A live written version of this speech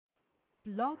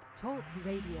Blog Talk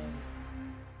Radio.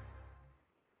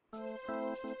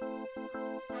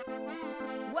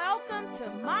 Welcome to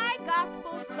My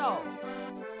Gospel Soul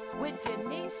with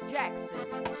Janice Jackson.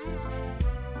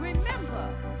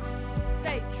 Remember,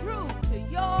 stay true to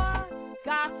your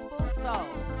gospel soul.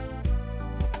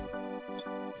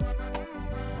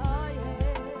 Oh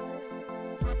yeah,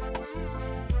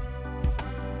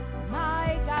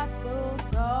 My Gospel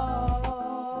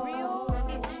Soul. Real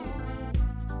issues,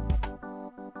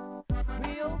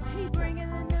 real people bringing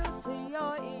the news to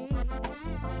your ears.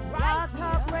 Right here.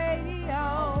 Talk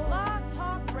Radio. Blog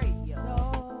Talk Radio.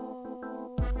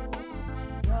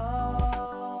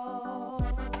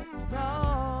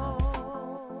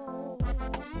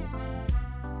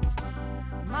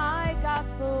 My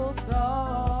gospel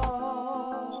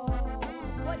soul.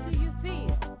 What do you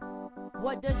feel?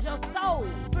 What does your soul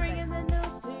bringing the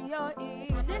news to your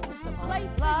ears? This is the place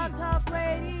for Blog Talk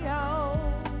Radio.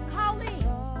 Call in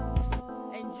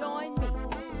and join me,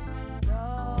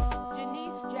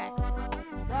 Janice Jackson,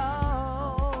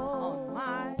 on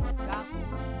My Gospel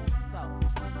Soul.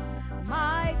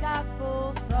 My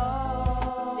Gospel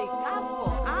Soul. The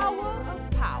Gospel Hour of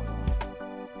Power.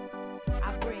 I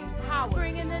bring power,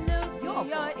 bringing the news to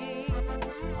your ears.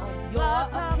 On your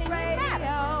opinion matters.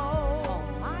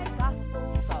 On My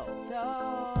Gospel Soul.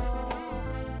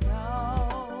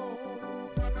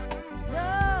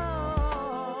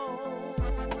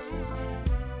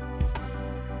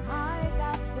 My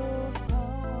Gospel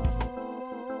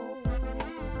Soul.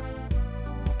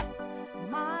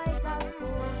 My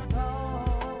Gospel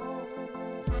Soul.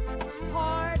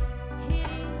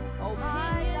 Hard-hitting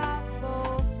opinions.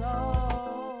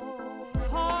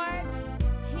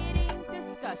 Hard-hitting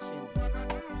discussions.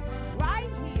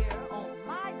 Right here on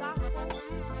My Gospel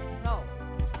Soul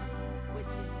with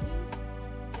Janice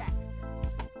Jackson.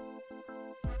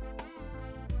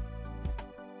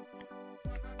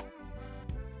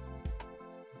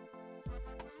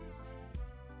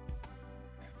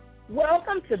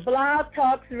 Welcome to Blog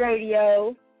Talks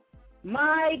Radio,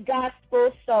 My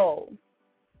Gospel Soul.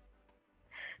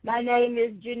 My name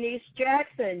is Janice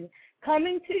Jackson,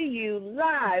 coming to you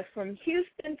live from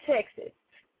Houston, Texas,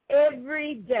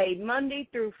 every day, Monday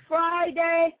through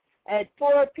Friday at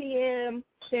 4 p.m.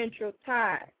 Central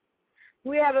Time.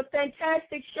 We have a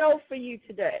fantastic show for you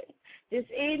today. This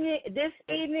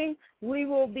evening we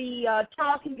will be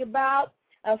talking about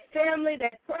a family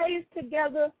that prays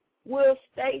together will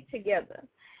stay together.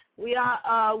 We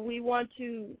want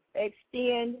to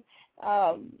extend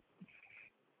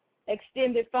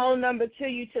extended phone number to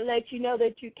you to let you know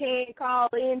that you can call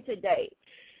in today.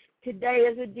 Today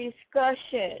is a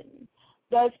discussion.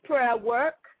 Does prayer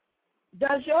work?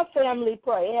 Does your family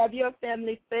pray? Have your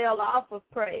family fell off of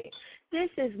prayer? This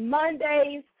is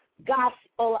Monday's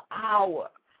Gospel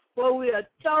Hour, where we are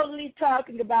totally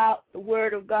talking about the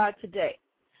Word of God today.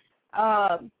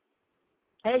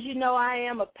 As you know, I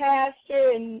am a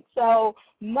pastor, and so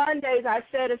Mondays I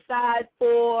set aside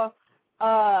for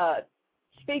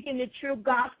speaking the true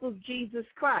gospel of Jesus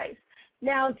Christ.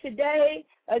 Now, today,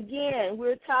 again,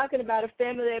 we're talking about a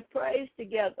family that prays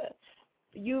together.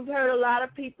 You've heard a lot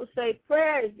of people say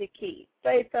prayer is the key.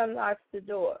 Faith unlocks the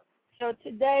door. So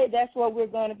today, that's what we're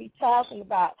going to be talking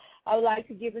about. I would like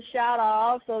to give a shout-out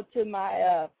also to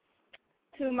my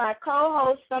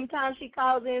co-host. Sometimes she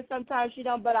calls in, sometimes she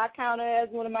don't, but I count her as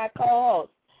one of my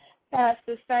co-hosts,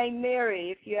 Pastor St.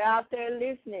 Mary. If you're out there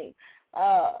listening,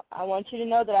 I want you to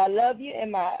know that I love you,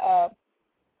 and I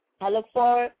look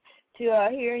forward to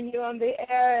hearing you on the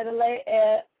air at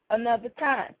another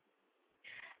time.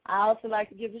 I also like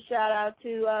to give a shout-out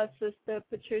to Sister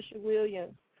Patricia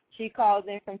Williams. She calls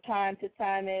in from time to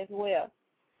time as well.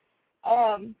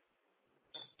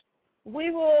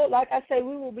 We will, like I say,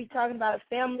 we will be talking about a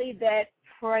family that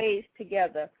prays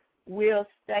together, will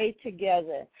stay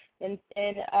together. And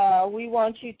we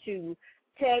want you to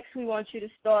text. We want you to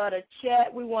start a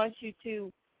chat. We want you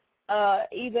to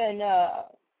even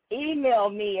email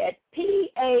me at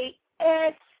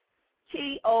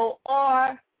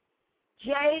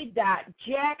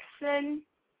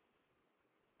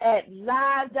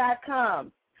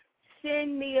pastorj.jackson@live.com.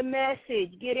 Send me a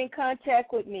message. Get in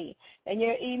contact with me, and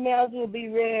your emails will be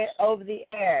read over the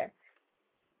air.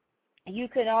 You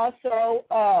can also,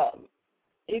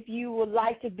 if you would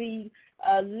like to be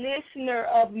a listener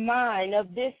of mine,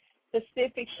 of this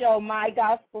specific show, My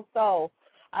Gospel Soul,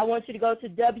 I want you to go to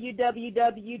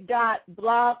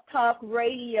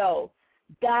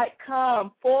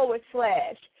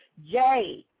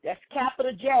www.blogtalkradio.com/J, that's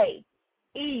capital J,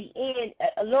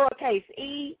 lowercase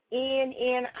E,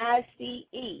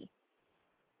 N-N-I-C-E.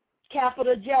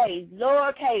 capital J,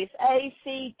 lowercase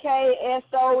ACKSON.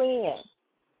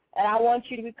 And I want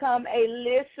you to become a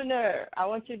listener. I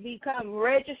want you to become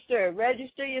register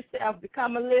yourself,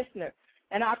 become a listener.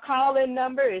 And our call-in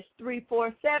number is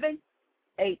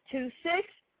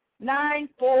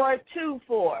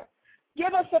 347-826-9424.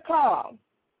 Give us a call.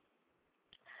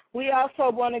 We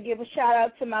also want to give a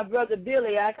shout-out to my brother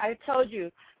Billy. Like I told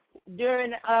you,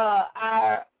 during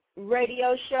our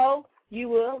radio show, you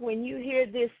will, when you hear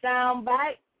this sound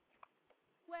bite,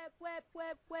 where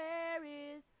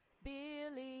is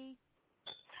Billy?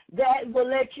 That will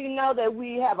let you know that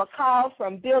we have a call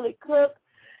from Billy Cook,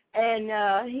 and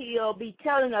he'll be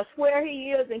telling us where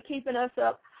he is and keeping us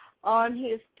up on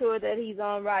his tour that he's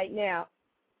on right now.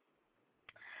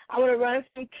 I want to run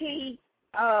some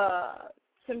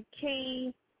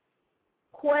key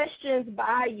questions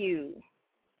by you.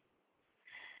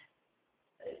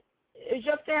 Is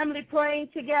your family praying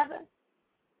together?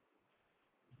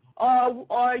 Or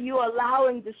are you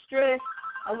allowing the stress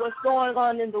of what's going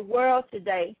on in the world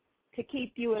today to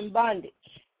keep you in bondage?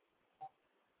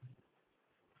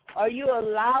 Are you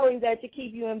allowing that to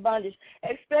keep you in bondage,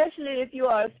 especially if you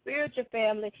are a spiritual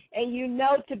family and you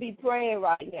know to be praying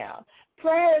right now?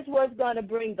 Prayer is what's going to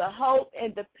bring the hope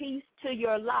and the peace to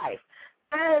your life.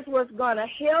 Prayer is what's going to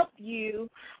help you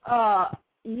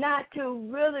not to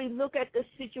really look at the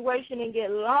situation and get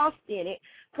lost in it.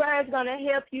 Prayer is going to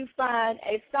help you find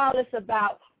a solace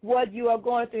about what you are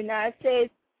going through. Now, it says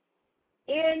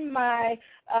in my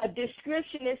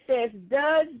description, it says,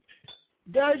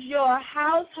 does your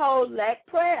household lack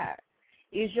prayer?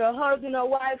 Is your husband or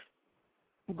wife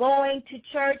going to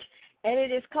church and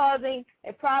it is causing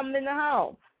a problem in the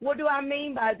home? What do I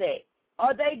mean by that?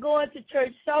 Are they going to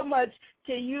church so much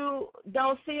till you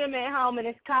don't see them at home and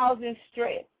it's causing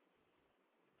stress?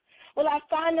 Well, I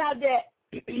find out that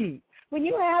when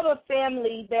you have a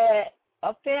family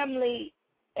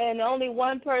and only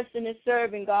one person is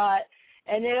serving God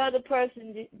and the other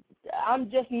person,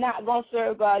 I'm just not going to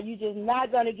serve God, you're just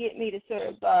not going to get me to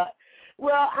serve God.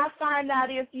 Well, I find out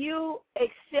if you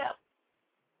accept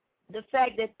the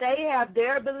fact that they have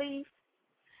their belief.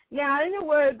 Now, in the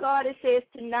Word of God, it says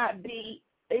to not be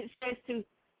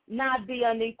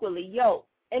unequally yoked.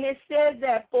 And it says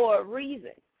that for a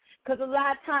reason. Because a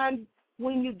lot of times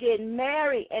when you get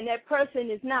married and that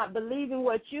person is not believing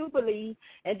what you believe,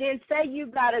 and then say you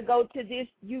gotta go to this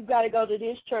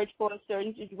church for a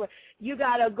certain situation, you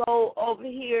gotta go over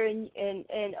here and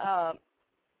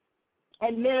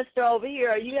minister over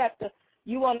here, or you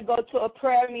want to go to a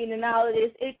prayer meeting and all of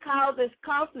this, it causes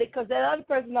conflict because that other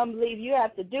person don't believe you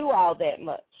have to do all that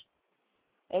much.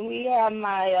 And we have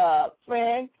my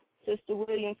friend, Sister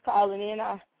Williams, calling in.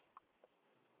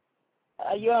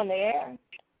 You're on the air.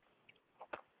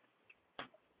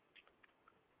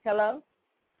 Hello?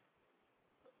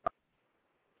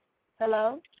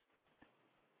 Hello?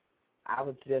 I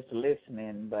was just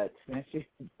listening, but since you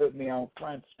put me on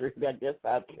Front Street, I guess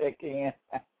I'll check in.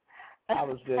 I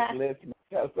was just listening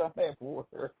because I'm at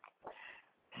work.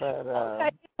 But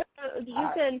okay.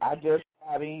 I just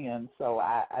got in, so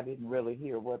I didn't really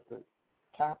hear what the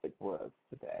topic was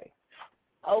today.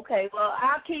 Okay, well,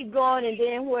 I'll keep going, and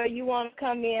then where you want to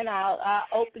come in, I'll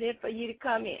open it for you to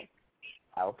come in.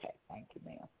 Okay, thank you,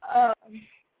 ma'am.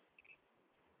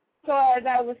 So as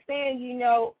I was saying,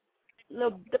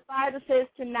 the Bible says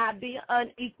to not be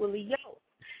unequally yoked.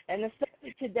 And the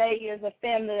subject today is a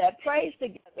family that prays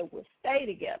together will stay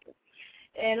together.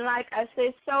 And like I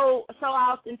said, so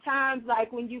oftentimes,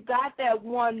 like when you got that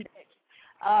one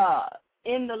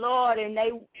in the Lord and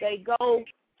they go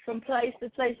from place to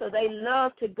place, so they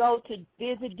love to go to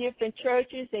visit different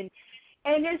churches, and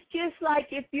it's just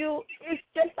like it's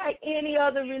just like any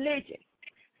other religion.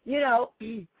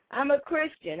 I'm a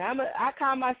Christian. I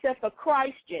call myself a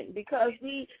Christian because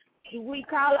we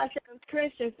call ourselves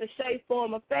Christians to shape,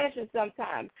 form, or fashion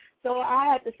sometimes. So I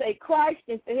have to say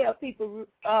Christians to help people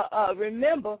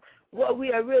remember what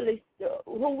we are really,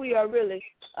 who we are really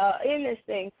in this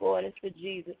thing for, and it's for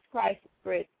Jesus Christ to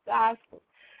spread the gospel.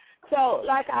 So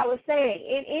like I was saying,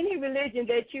 in any religion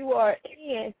that you are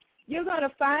in, you're going to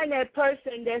find that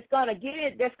person that's going to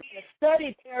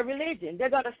study their religion. They're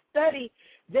going to study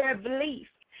their belief.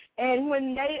 And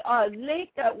when they are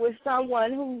linked up with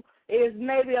someone who is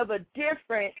maybe of a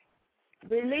different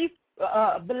belief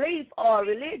or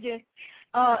religion,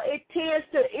 it tends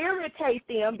to irritate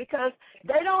them because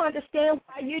they don't understand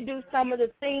why you do some of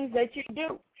the things that you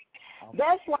do.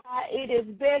 That's why it is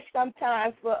best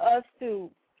sometimes for us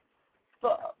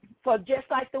for just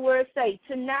like the word say,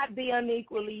 to not be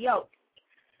unequally yoked.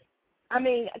 I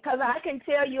mean, because I can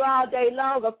tell you all day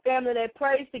long, a family that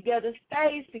prays together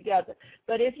stays together.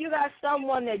 But if you got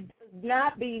someone that does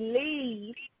not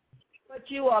believe what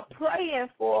you are praying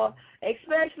for,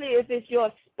 especially if it's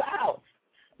your spouse,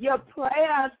 your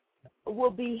prayers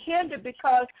will be hindered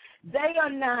because they are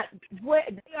not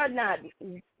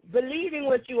believing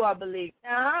what you are believing.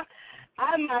 Now,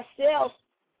 I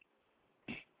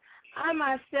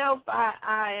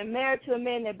am married to a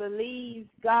man that believes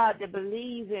God, that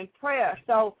believes in prayer.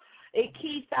 So it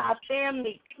keeps our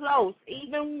family close,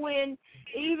 even when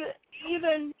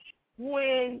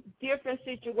different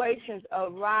situations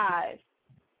arise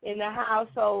in the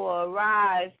household or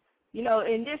arise. You know,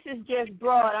 and this is just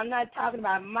broad. I'm not talking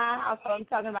about my household. I'm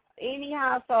talking about any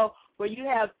household where you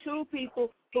have two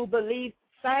people who believe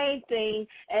the same thing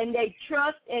and they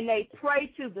trust and they pray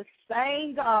to the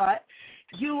same God.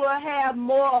 You will have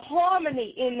more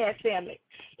harmony in that family.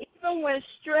 Even when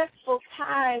stressful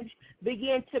times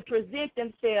begin to present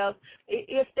themselves,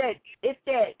 if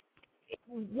that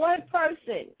one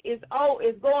person is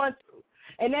going through,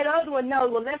 and that other one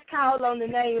knows, well, let's call on the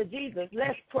name of Jesus.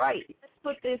 Let's pray. Let's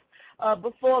put this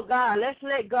before God. Let's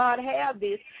let God have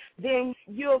this. Then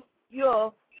you'll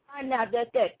find out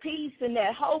that peace and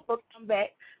that hope will come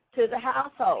back to the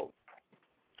household.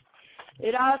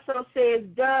 It also says,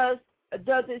 does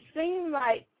it seem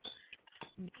like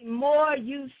the more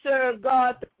you serve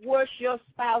God, the worse your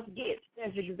spouse gets?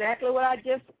 That's exactly what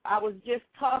I was just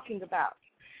talking about.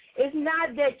 It's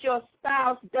not that your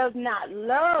spouse does not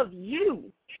love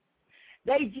you.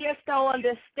 They just don't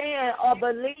understand or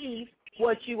believe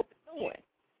what you are doing.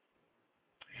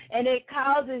 And it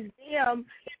causes them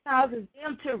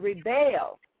to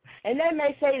rebel. And they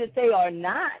may say that they are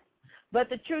not, but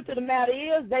the truth of the matter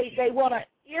is they want to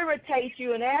irritate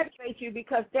you and aggravate you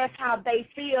because that's how they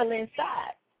feel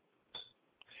inside.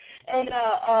 And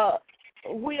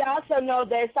we also know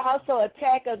there's also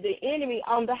attack of the enemy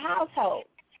on the household.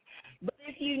 But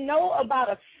if you know about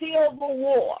a civil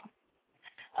war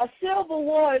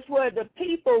is where the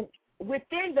people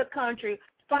within the country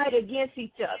fight against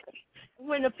each other.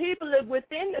 When the people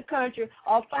within the country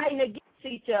are fighting against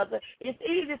each other, it's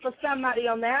easy for somebody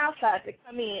on the outside to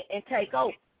come in and take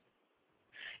over.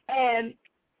 And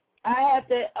I have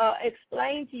to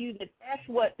explain to you that that's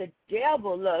what the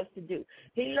devil loves to do.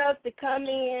 He loves to come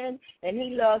in and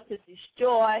he loves to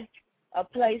destroy a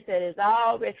place that is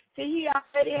already. See, he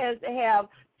already has to have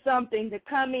something to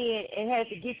come in and has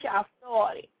to get y'all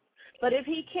started. But if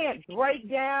he can't break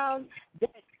down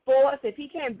that force, if he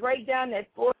can't break down that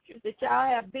fortress that y'all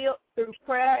have built through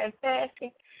prayer and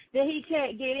fasting, then he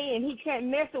can't get in. He can't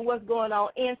mess with what's going on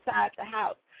inside the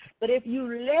house. But if you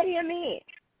let him in,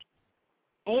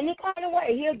 any kind of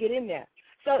way, he'll get in there.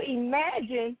 So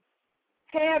imagine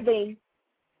having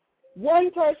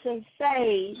one person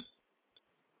saved,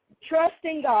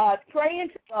 trusting God, praying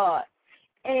to God,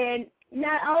 and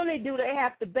not only do they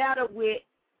have to battle with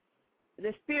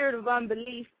the spirit of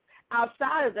unbelief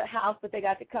outside of the house, but they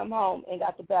got to come home and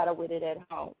got to battle with it at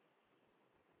home.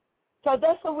 So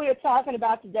that's what we're talking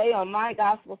about today on My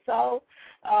Gospel Soul.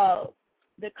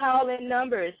 The call-in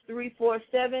number is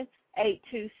 347-826-9424.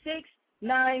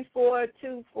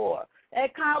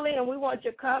 That call in, we want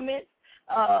your comments.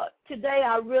 Today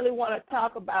I really want to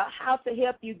talk about how to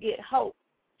help you get hope.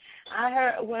 I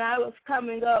heard when I was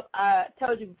coming up, I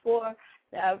told you before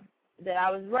that I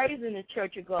was raised in the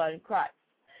Church of God in Christ.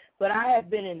 But I have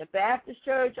been in the Baptist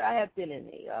church. I have been in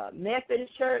the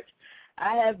Methodist church.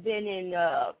 I have been in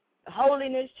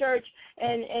Holiness Church,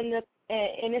 and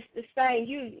it's the same.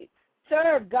 You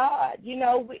serve God. You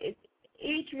know,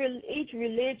 each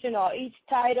religion or each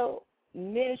title,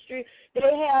 ministry,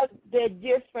 they have their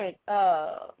different,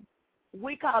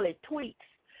 we call it tweaks,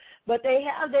 but they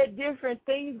have their different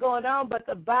things going on, but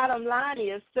the bottom line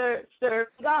is serve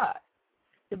God.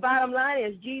 The bottom line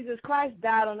is Jesus Christ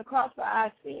died on the cross for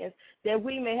our sins that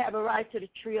we may have a right to the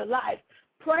tree of life.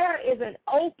 Prayer is an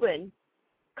open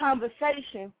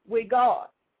conversation with God.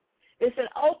 It's an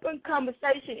open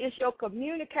conversation. It's your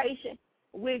communication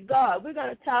with God. We're going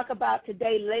to talk about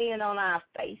today laying on our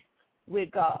face with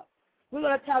God. We're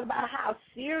going to talk about how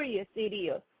serious it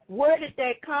is. Where did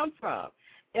that come from?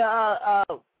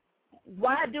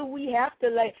 Why do we have to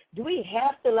lay? Do we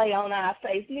have to lay on our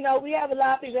face? You know, we have a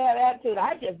lot of people that have attitude.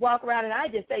 I just walk around and I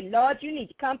just say, Lord, you need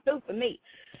to come through for me.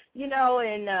 You know,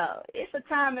 and it's a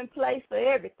time and place for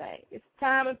everything. It's a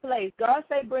time and place. God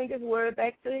say bring his word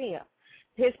back to him.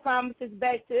 His promises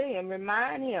back to him.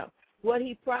 Remind him what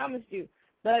he promised you.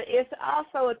 But it's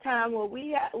also a time where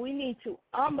we need to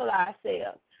humble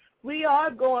ourselves. We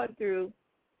are going through,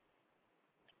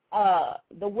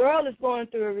 the world is going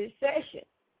through a recession.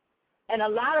 And a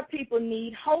lot of people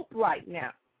need hope right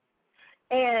now.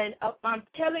 And I'm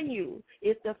telling you,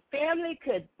 if the family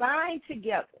could bind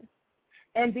together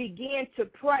and begin to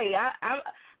pray,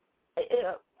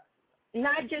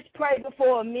 not just pray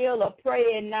before a meal or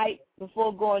pray at night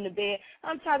before going to bed.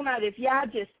 I'm talking about if y'all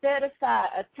just set aside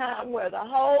a time where the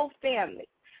whole family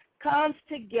comes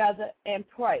together and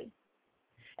pray.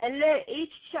 And let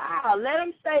each child, let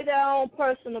them say their own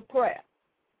personal prayer.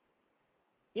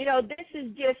 You know, this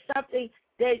is just something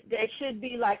that should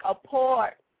be like a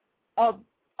part of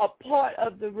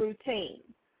the routine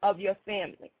of your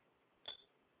family.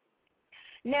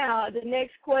 Now, the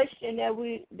next question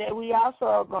that we also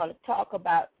are going to talk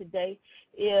about today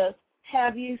is,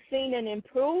 have you seen an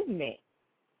improvement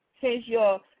since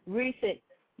your recent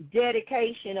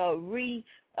dedication or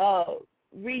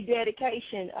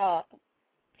rededication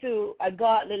to a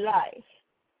godly life?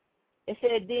 It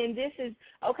said, then this is,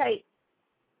 okay,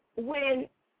 when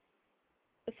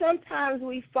sometimes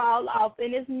we fall off,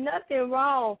 and there's nothing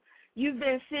wrong. You've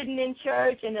been sitting in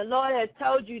church, and the Lord has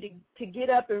told you to get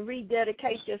up and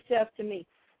rededicate yourself to me.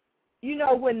 You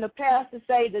know when the pastor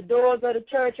say the doors of the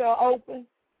church are open,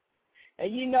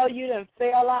 and you know you done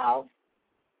fell off.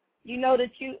 You know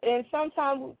that and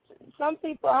sometimes some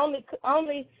people only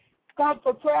come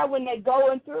for prayer when they're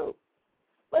going through.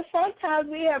 But sometimes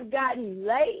we have gotten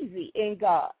lazy in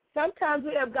God. Sometimes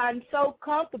we have gotten so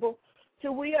comfortable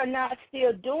till we are not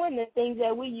still doing the things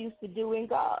that we used to do in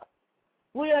God.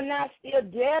 We are not still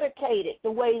dedicated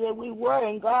the way that we were,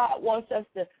 and God wants us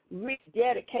to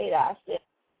rededicate ourselves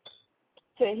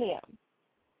to Him.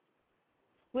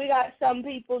 We got some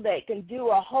people that can do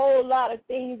a whole lot of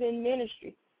things in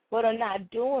ministry, but are not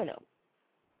doing them.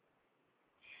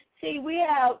 See,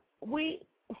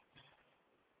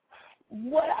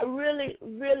 what I really,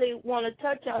 really want to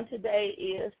touch on today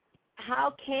is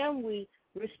how can we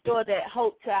restore that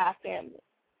hope to our family?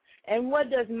 And what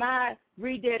does my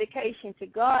rededication to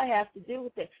God have to do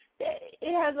with it?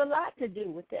 It has a lot to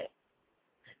do with that.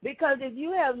 Because if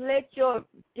you have let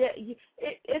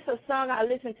it's a song I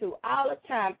listen to all the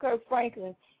time, Kirk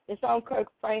Franklin. It's on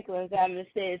Kirk Franklin's album. It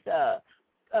says,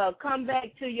 come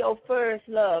back to your first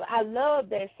love. I love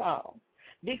that song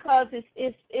because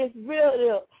it's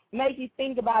really make you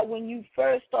think about when you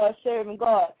first started serving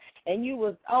God and you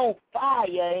was on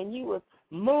fire and you was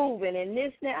moving and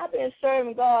this and that. I've been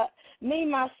serving God. Me,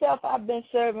 myself, I've been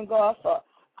serving God for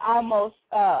almost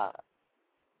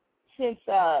since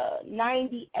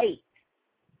 98.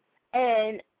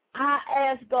 And I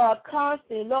ask God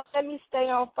constantly, Lord, let me stay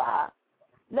on fire.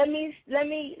 Let me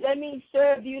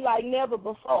serve you like never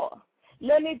before.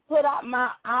 Let me put out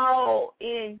my all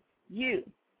in you.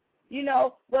 You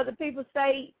know, whether people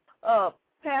say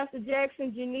Pastor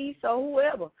Jackson, Janice, or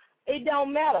whoever, it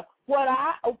don't matter.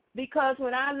 Because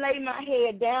when I lay my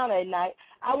head down at night,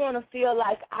 I want to feel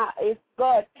like if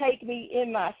God take me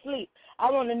in my sleep, I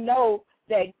want to know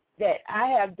that I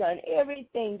have done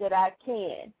everything that I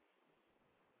can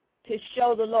to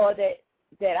show the Lord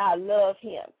that I love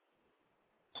Him.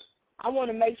 I want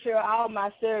to make sure all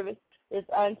my service is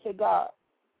unto God.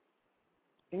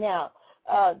 Now,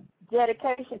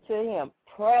 dedication to Him,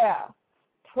 prayer.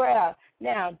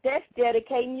 Now, that's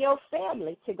dedicating your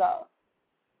family to God.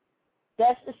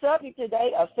 That's the subject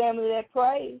today, a family that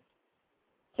prays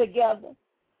together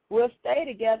will stay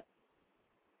together.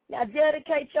 Now,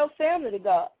 dedicate your family to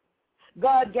God.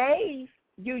 God gave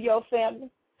you your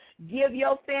family. Give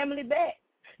your family back.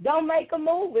 Don't make a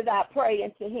move without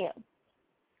praying to Him.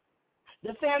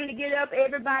 The family get up,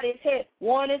 everybody's head.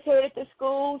 One is headed to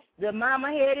school, the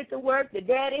mama headed to work, the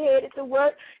daddy headed to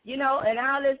work, and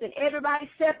all this, and everybody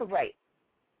separate.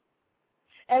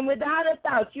 And without a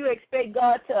thought, you expect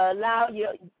God to allow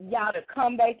y'all to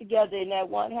come back together in that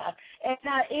one house. And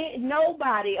now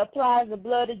nobody applies the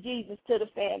blood of Jesus to the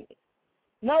family.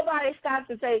 Nobody stops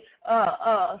and say,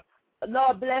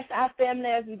 Lord, bless our family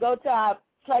as we go to our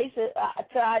place,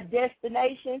 to our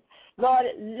destination. Lord,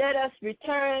 let us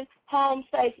return home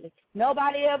safely.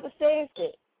 Nobody ever says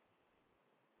that.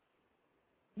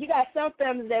 You got some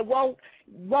families that won't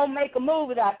make a move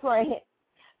without praying.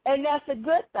 And that's a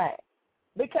good thing.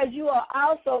 Because you are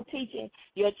also teaching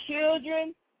your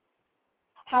children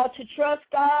how to trust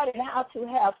God and how to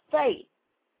have faith.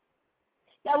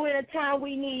 Now, we're in a time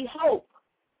we need hope.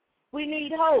 We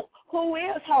need hope. Who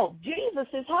is hope? Jesus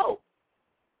is hope.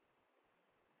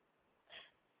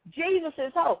 Jesus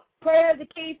is hope. Prayer is the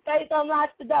key. Faith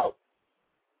unlocks the door.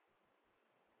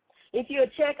 If you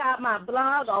check out my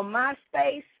blog on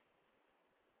MySpace,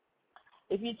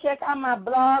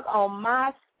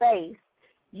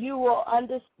 you will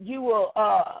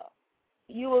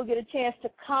get a chance to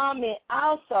comment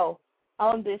also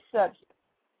on this subject.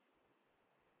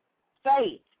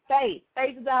 Faith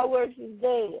without works is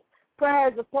dead. Prayer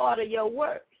is a part of your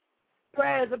work.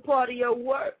 Prayer is a part of your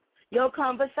work, your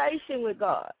conversation with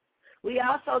God. We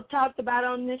also talked about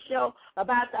on this show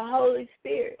about the Holy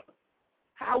Spirit,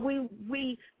 how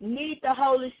we need the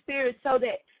Holy Spirit so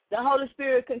that the Holy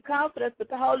Spirit can comfort us, but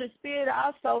the Holy Spirit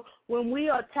also, when we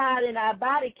are tired in our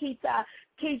body, keeps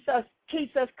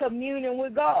us communing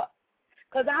with God.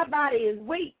 Because our body is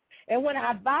weak. And when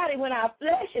our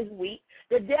flesh is weak,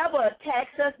 the devil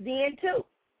attacks us then too.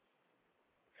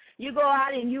 You go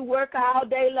out and you work all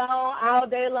day long,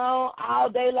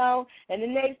 and the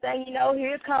next thing you know,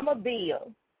 here come a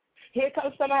bill. Here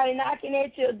comes somebody knocking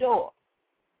at your door.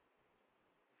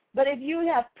 But if you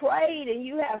have prayed and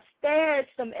you have spared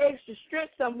some extra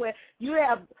strength somewhere, you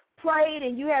have prayed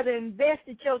and you have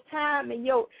invested your time and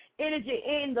your energy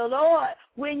in the Lord,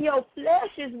 when your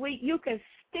flesh is weak, you can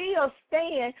still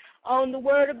stand on the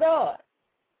Word of God.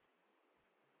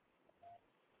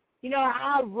 You know,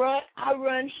 I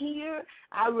run here,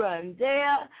 I run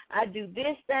there, I do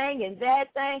this thing and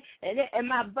that thing, and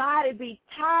my body be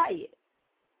tired.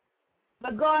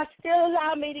 But God still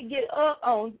allowed me to get up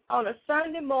on a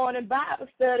Sunday morning Bible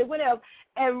study, whatever,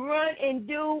 and run and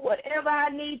do whatever I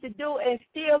need to do and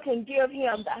still can give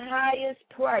him the highest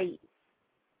praise.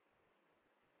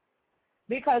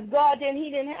 Because he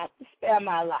didn't have to spare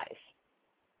my life.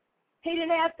 He didn't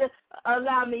have to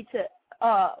allow me to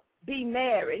be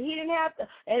married. He didn't have to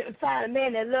find a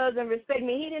man that loves and respects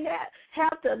me. He didn't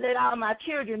have to let all my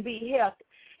children be healthy.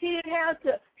 He didn't have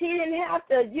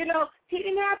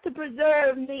to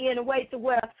preserve me in a way to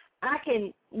where I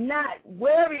can not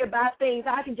worry about things.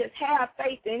 I can just have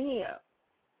faith in him.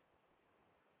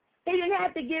 He didn't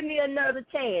have to give me another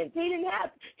chance.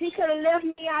 He could have left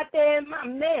me out there in my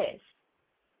mess.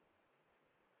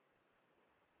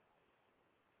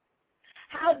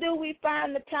 How do we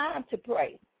find the time to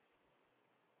pray?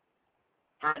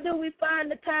 How do we find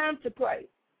the time to pray?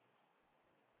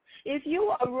 If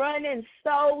you are running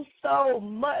so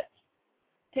much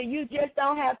till you just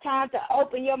don't have time to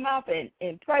open your mouth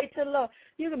and pray to the Lord,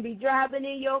 you can be driving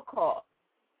in your car,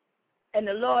 and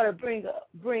the Lord will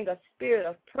bring a spirit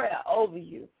of prayer over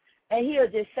you, and he'll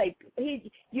just say,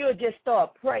 you'll just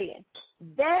start praying.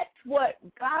 That's what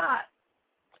God,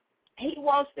 he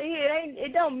wants to hear.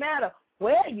 It don't matter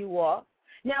where you are.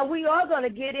 Now, we are going to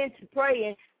get into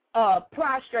praying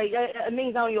prostrate, it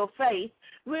means on your face.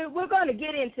 We're going to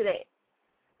get into that.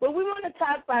 But we want to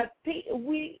talk about,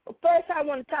 first I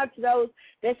want to talk to those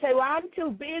that say, well, I'm too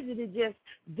busy to just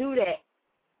do that.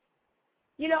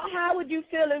 You know, how would you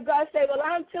feel if God said, well,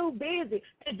 I'm too busy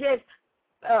to just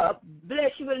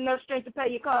bless you with enough strength to pay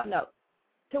your car note,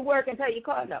 to work and pay your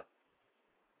car note?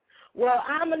 Well,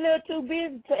 I'm a little too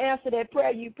busy to answer that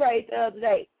prayer you prayed the other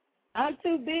day. I'm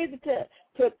too busy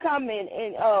to come in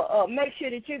and make sure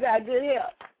that you got good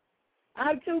health.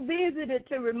 I'm too busy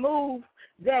to remove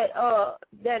that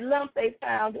lump they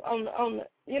found on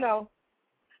you know.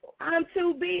 I'm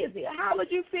too busy. How would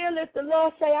you feel if the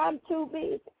Lord say I'm too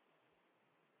busy?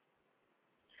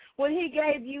 When he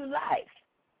gave you life.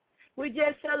 We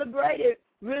just celebrated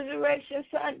Resurrection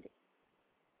Sunday.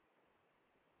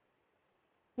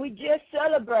 We just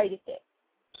celebrated that.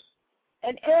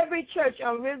 And every church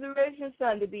on Resurrection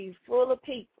Sunday be full of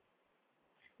people.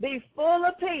 Be full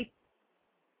of people.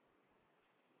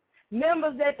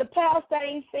 Members that the pastor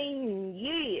ain't seen in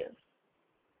years.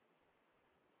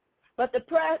 But the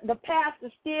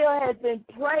pastor still has been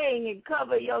praying and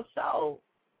cover your soul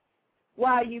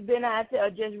while you've been out there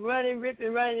just running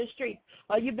the streets.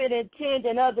 Or you've been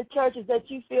attending other churches that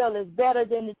you feel is better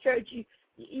than the church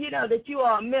you know that you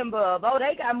are a member of. Oh,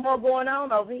 they got more going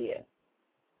on over here.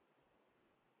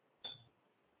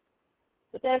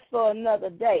 But that's for another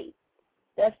day.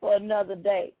 That's for another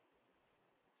day.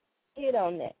 Hit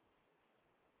on that.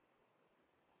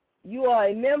 You are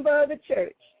a member of the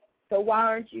church, so why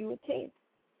aren't you attending?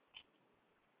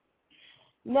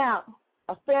 Now,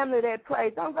 a family that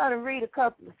prays, I'm going to read a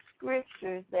couple of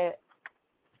scriptures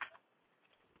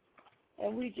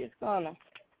and we just going to.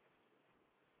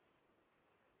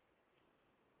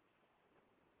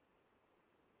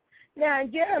 Now,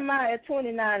 in Jeremiah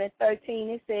 29:13,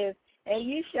 it says, and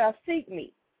you shall seek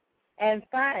me and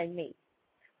find me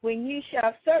when you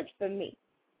shall search for me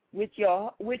with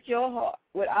your heart,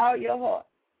 with all your heart.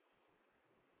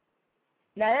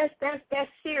 Now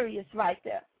that's serious right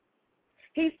there.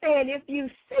 He's saying if you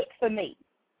seek for me,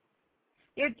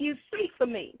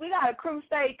 we got a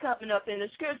crusade coming up, and the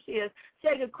scripture is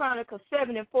 2 Chronicles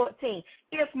 7:14.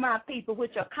 If my people,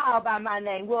 which are called by my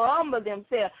name, will humble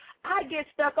themselves, I get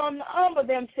stuck on the humble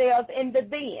themselves in the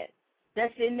then.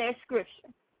 that's in that scripture.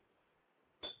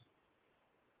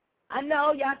 I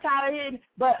know y'all tired of hearing,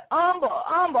 but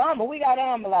humble. We got to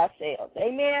humble ourselves.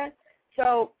 Amen?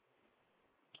 So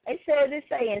it says, it's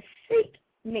saying, seek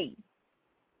me,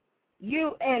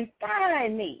 you, and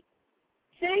find me.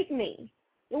 Seek me.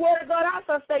 The word of God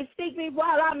also says, seek me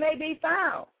while I may be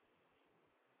found.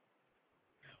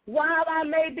 While I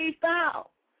may be found.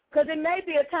 Because it may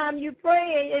be a time you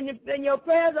pray and your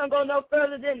prayers don't go no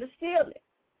further than the ceiling.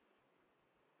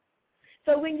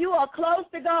 So when you are close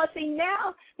to God, see,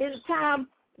 now is a time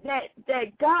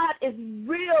that God is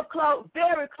real close,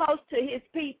 very close to his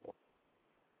people.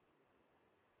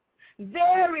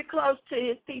 Very close to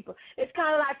his people. It's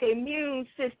kind of like an immune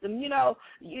system. You know,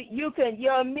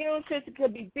 your immune system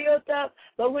can be built up,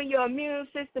 but when your immune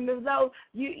system is low,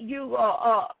 you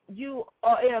are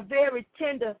in a very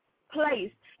tender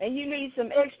place, and you need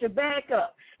some extra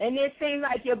backup. And it seems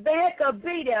like your backup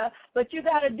be there, but you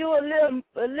got to do a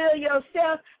little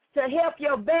yourself to help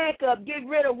your backup get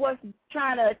rid of what's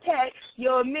trying to attack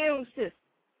your immune system.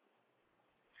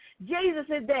 Jesus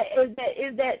is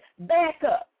that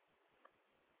backup.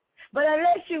 But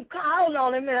unless you call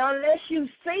on him and unless you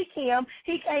seek him,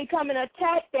 he can't come and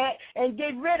attack that and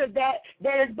get rid of that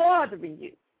is bothering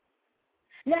you.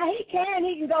 Now, he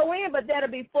can go in, but that'll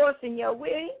be forcing your will.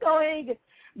 He can go in,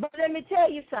 but let me tell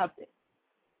you something.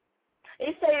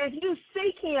 It says if you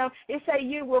seek him, it says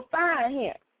you will find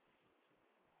him.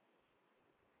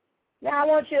 Now, I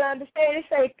want you to understand, it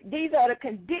says these are the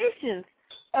conditions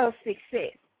of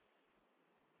success.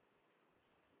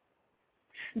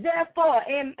 Therefore,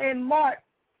 in Mark,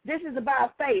 this is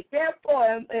about faith.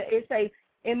 Therefore, it says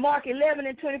in Mark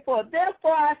 11:24,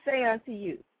 therefore I say unto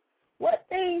you, what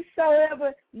things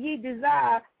soever ye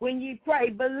desire when ye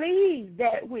pray, believe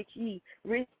that which ye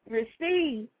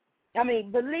receive.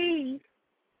 Believe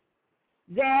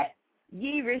that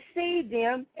ye receive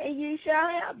them, and ye shall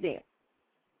have them.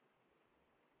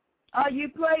 Or you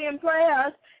praying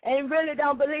prayers and really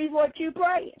don't believe what you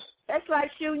praying. That's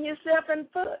like shooting yourself in the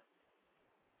foot.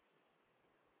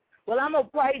 Well, I'm going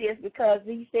to pray this because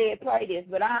he said pray this,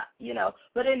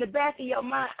 but in the back of your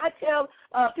mind, I tell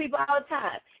people all the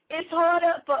time, it's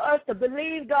harder for us to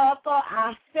believe God for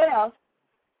ourselves.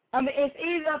 It's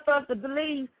easier for us to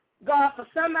believe God for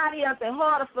somebody else and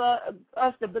harder for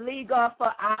us to believe God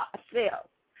for ourselves.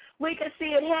 We can see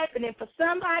it happening for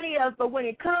somebody else, but when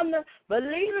it comes to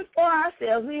believing for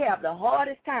ourselves, we have the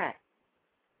hardest time.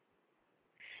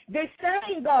 This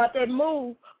same God that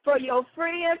moved for your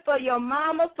friend, for your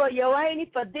mama, for your auntie,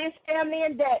 for this family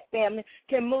and that family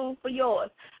can move for yours.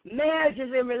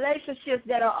 Marriages and relationships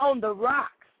that are on the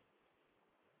rocks.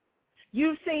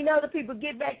 You've seen other people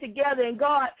get back together and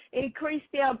God increase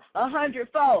them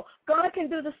 100-fold. God can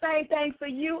do the same thing for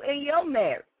you in your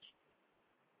marriage.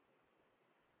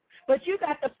 But you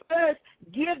got to first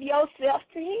give yourself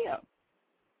to him.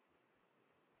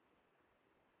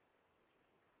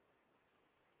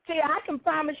 See, I can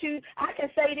promise you, I can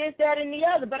say this, that, and the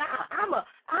other, but I'm a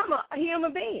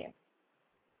human being.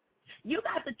 You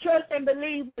got to trust and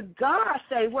believe what God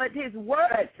say, what his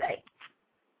word say.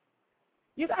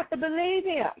 You got to believe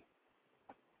him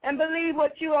and believe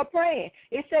what you are praying.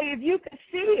 It say if you can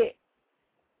see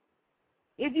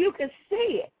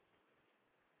it,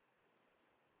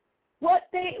 what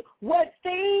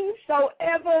things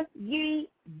soever ye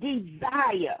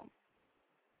desire,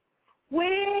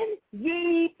 when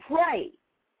ye pray,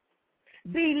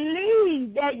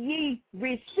 believe that ye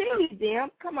receive them,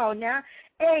 come on now,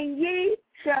 and ye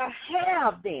shall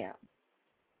have them.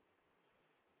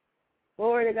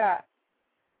 Glory to God.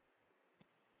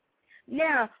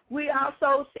 Now, we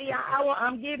also see,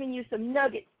 I'm giving you some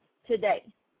nuggets today.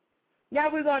 Now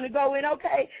we're going to go in,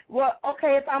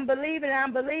 if I'm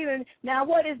believing, now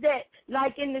what is that?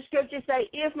 Like in the scripture say,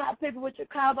 if my people which are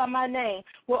called by my name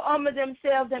will humble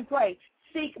themselves and pray,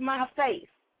 seek my face,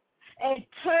 and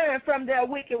turn from their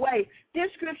wicked ways.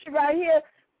 This scripture right here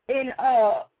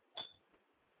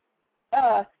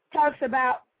talks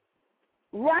about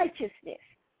righteousness.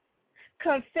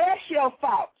 Confess your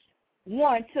faults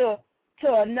one to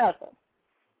another,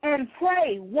 and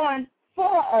pray one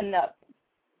for another,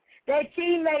 that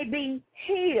ye may be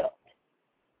healed.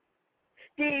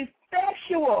 The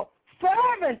effectual,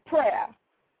 fervent prayer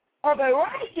of a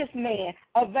righteous man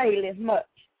availeth much.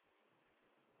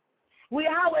 We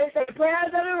always say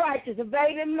prayers of the righteous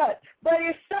availeth much, but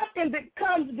if something that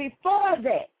comes before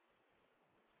that,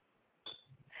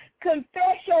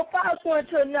 confess your faults one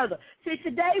to another. See,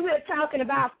 today we're talking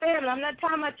about family. I'm not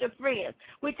talking about your friends.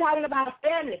 We're talking about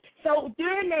family. So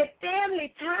during that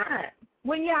family time,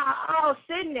 when y'all all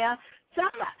sitting there,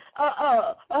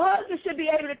 a husband should be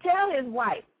able to tell his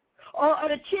wife, Or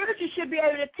the children should be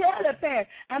able to tell their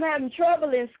parents, I'm having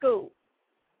trouble in school.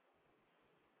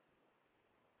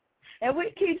 And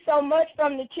we keep so much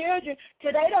from the children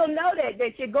because they don't know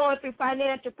that you're going through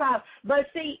financial problems. But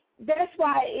see, that's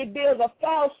why it builds a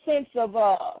false sense of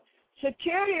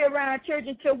security around church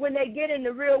until when they get in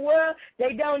the real world,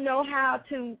 they don't know how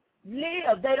to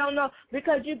live. They don't know,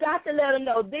 because you got to let them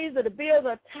know these are the bills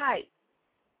are tight.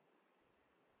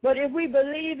 But if we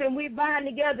believe and we bind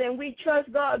together and we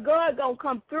trust God, God going to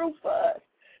come through for us.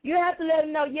 You have to let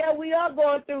them know, yeah, we are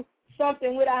going through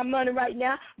something with our money right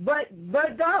now, but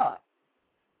God.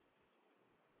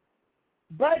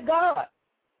 But God.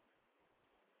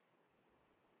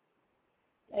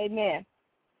 Amen.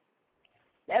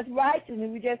 That's righteousness.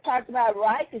 We just talked about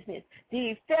righteousness.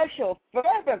 The effectual,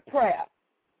 fervent prayer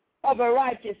of a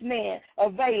righteous man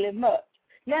availeth much.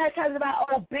 Now it talks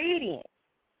about obedience.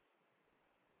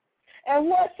 And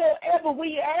whatsoever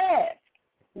we ask,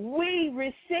 we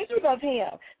receive of him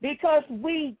because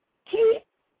we keep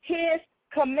his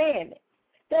commandments.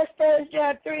 That's 1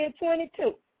 John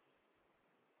 3:22.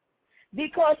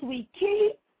 Because we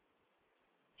keep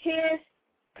his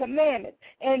commandments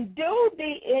and do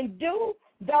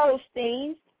those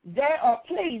things that are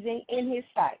pleasing in his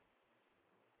sight.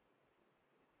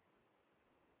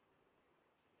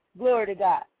 Glory to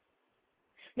God.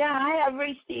 Now I have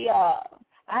reached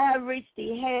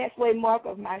the halfway mark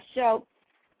of my show,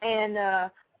 and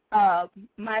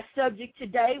my subject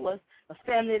today was a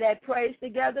family that prays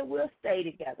together will stay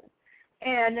together.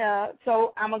 And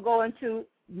so I'm going to go into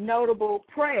notable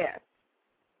prayers.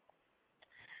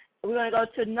 We're going to go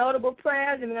to notable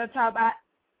prayers, and we're going to talk about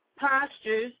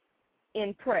postures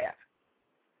in prayer.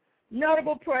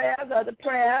 Notable prayers, or the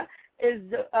prayer is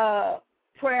the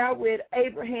prayer with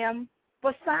Abraham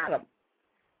for Sodom.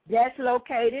 That's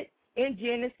located in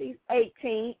Genesis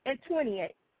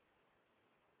 18:28.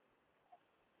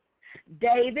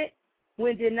 David,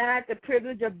 when denied the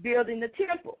privilege of building the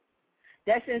temple.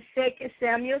 That's in 2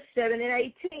 Samuel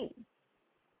 7:18.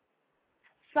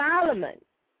 Solomon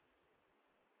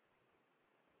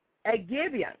at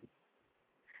Gibeon.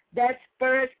 That's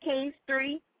 1 Kings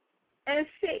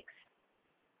 3:6.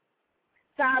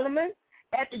 Solomon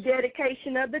at the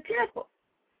dedication of the temple.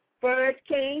 1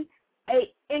 Kings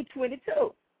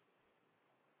 8:22.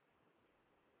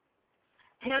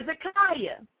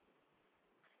 Hezekiah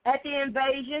at the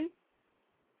invasion.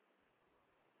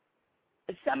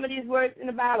 Some of these words in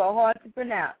the Bible are hard to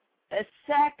pronounce.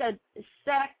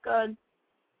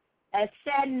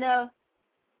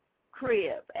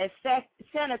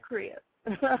 Sennacherib.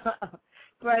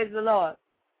 Praise the Lord.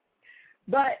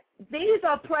 But these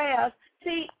are prayers.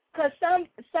 See, because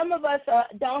some of us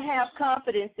don't have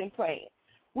confidence in praying.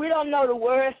 We don't know the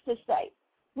words to say.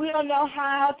 We don't know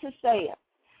how to say them.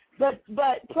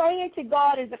 But praying to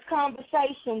God is a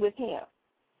conversation with him.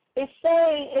 It's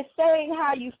saying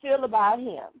how you feel about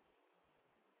him.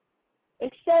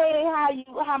 It's saying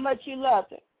how much you love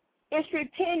him. It's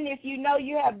repenting if you know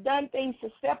you have done things to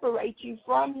separate you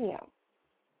from him.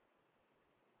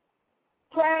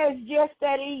 Prayer is just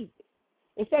that easy.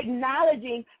 It's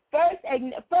acknowledging, first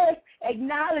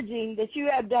acknowledging that you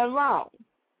have done wrong,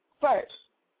 first.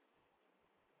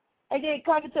 And then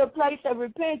coming to a place of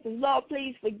repentance. Lord,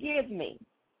 please forgive me.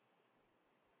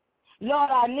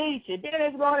 Lord, I need you. Then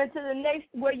it's going into the next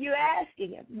where you're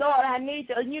asking him, Lord, I need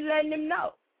you, and you're letting him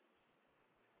know.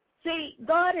 See,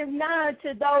 God is nigh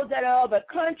to those that are of a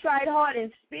contrite heart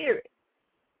and spirit.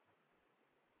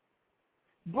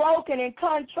 Broken and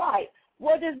contrite.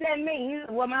 What does that mean?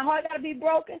 Well, my heart got to be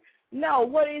broken? No,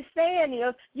 what it's saying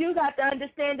is you got to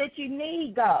understand that you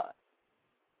need God.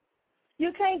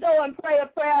 You can't go and pray a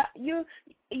prayer. You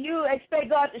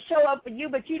expect God to show up for you,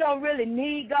 but you don't really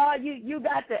need God. You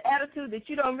got the attitude that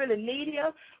you don't really need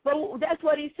him. But that's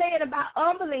what he's saying about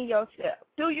humbling yourself.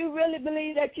 Do you really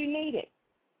believe that you need it?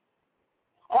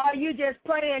 Or are you just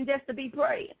praying just to be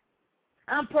praying?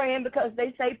 I'm praying because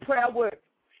they say prayer works.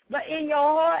 But in your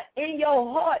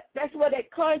heart, that's where that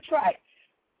contrite.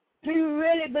 Do you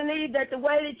really believe that the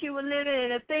way that you were living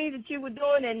and the things that you were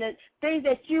doing and the things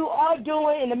that you are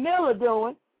doing in the middle of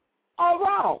doing are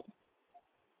wrong?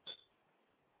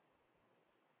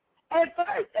 And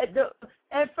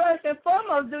first and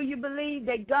foremost, do you believe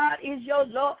that God is your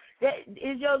Lord,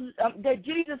 that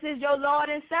Jesus is your Lord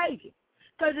and Savior?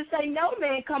 Because it say no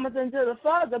man cometh unto the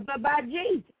Father but by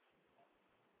Jesus.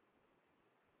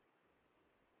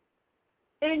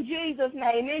 In Jesus'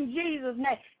 name, in Jesus'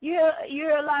 name. You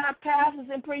hear a lot of pastors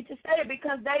and preachers say it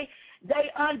because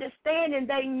they understand and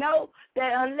they know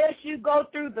that unless you go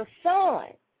through the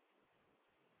Son,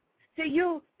 see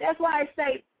that's why I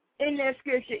say in that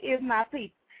scripture, is my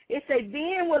people. It say,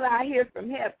 then will I hear from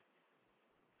heaven,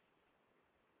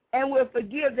 and will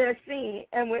forgive their sin,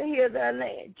 and will heal their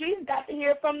land. Jesus got to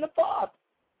hear from the Father.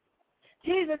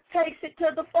 Jesus takes it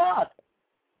to the Father.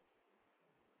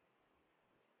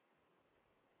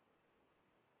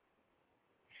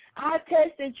 Our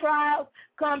tests and trials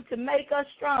come to make us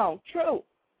strong. True.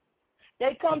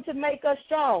 They come to make us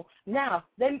strong. Now,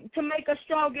 to make us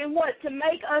strong in what? To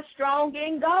make us strong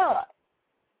in God.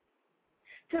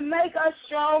 To make us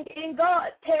strong in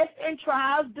God. Tests and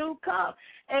trials do come.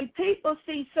 And people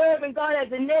see serving God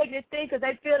as a negative thing because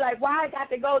they feel like, why I got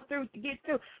to go through to get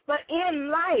through. But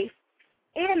in life,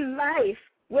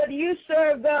 whether you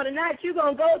serve God or not, you're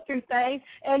going to go through things,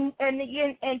 and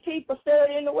people say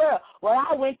it in the world. Well,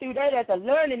 I went through that as a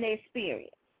learning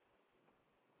experience.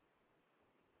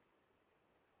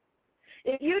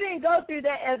 If you didn't go through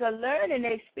that as a learning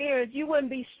experience, you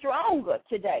wouldn't be stronger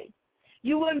today.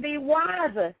 You wouldn't be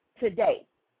wiser today.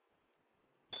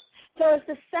 So it's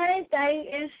the same thing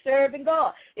in serving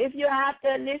God. If you're out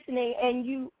there listening and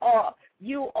you are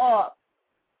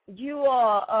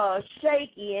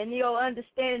shaky in your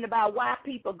understanding about why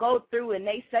people go through and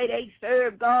they say they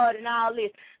serve God and all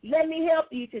this, let me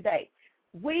help you today.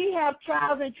 We have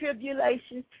trials and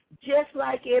tribulations just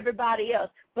like everybody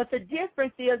else. But the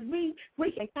difference is we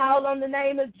can call on the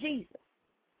name of Jesus.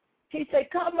 He said,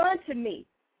 come unto me,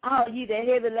 all ye that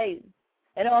heavy laden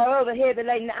and are over heavy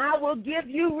laden, I will give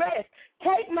you rest.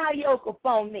 Take my yoke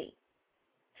upon me.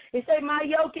 He said, my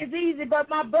yoke is easy, but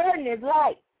my burden is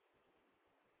light.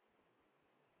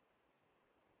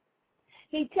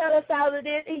 He tell us all of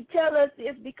this. He tell us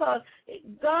this because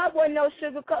God wasn't no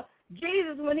sugarcoat.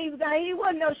 Jesus, when he was out, he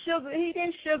wasn't no sugar. He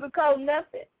didn't sugarcoat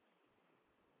nothing.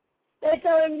 They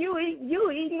told him, you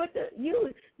eating with the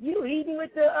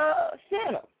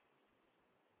sinner.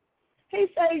 He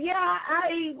said, yeah,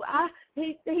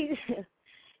 he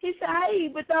said, I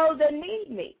eat with those that need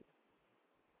me.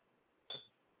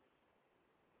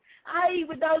 I eat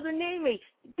with those that need me.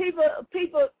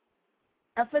 People.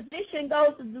 A physician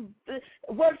goes to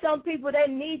works on people that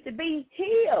need to be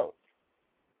healed.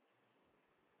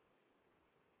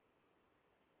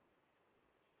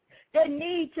 That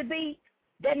need to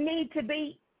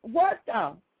be worked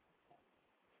on.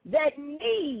 That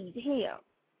need him.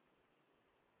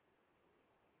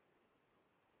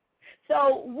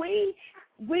 So we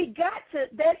got to.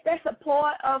 That's a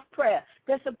part of prayer.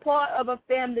 That's a part of a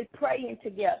family praying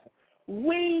together.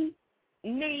 We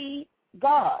need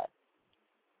God.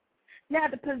 Now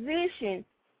the positions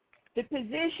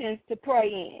to pray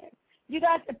in. You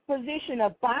got the position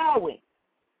of bowing.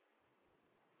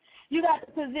 You got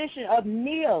the position of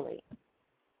kneeling,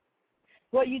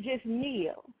 where you just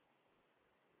kneel.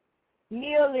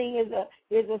 Kneeling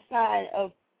is a sign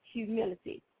of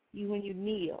humility. When you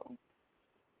kneel.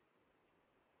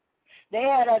 They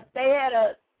had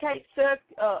a tape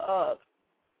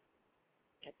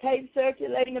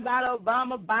circulating about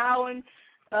Obama bowing.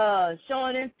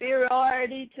 Showing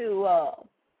inferiority to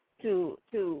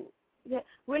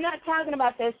we're not talking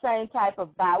about that same type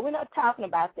of bow. We're not talking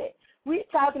about that. We're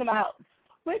talking about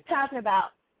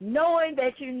knowing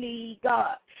that you need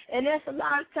God. And that's a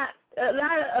lot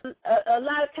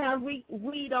of times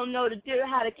we don't know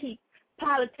how to keep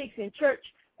politics and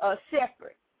church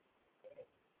separate.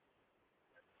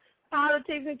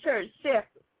 Politics and church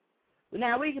separate.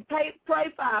 Now we can pray for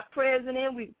our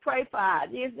president, we can pray for our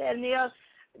this, that, and the other.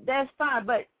 That's fine,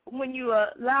 but when you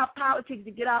allow politics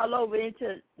to get all over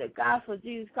into the gospel of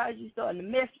Jesus Christ, you start to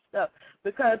mess stuff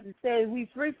because it says we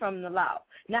free from the law.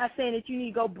 Not saying that you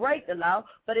need to go break the law,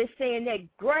 but it's saying that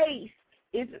grace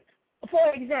is,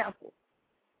 for example,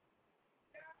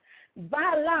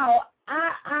 by law,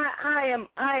 I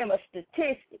am a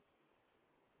statistic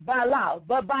by law,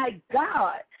 but by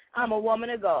God, I'm a woman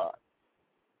of God.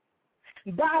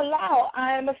 By law,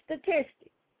 I am a statistic.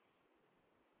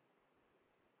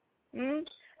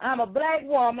 I'm a black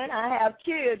woman. I have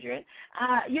children.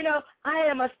 I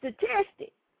am a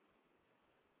statistic.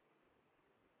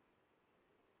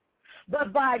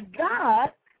 But by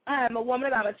God, I am a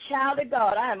woman. I'm a child of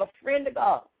God. I am a friend of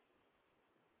God.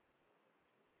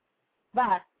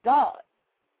 By God.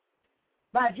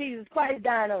 By Jesus Christ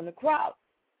dying on the cross.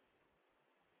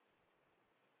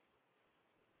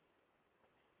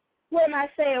 What am I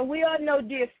saying? We are no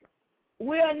different.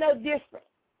 We are no different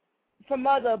from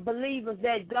other believers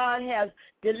that God has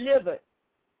delivered.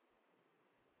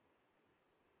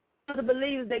 Other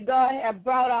believers that God has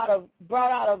brought out of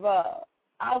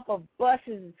off of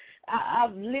buses,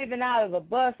 of living out of a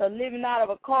bus or living out of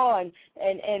a car,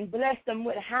 and blessed them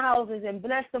with houses and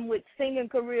blessed them with singing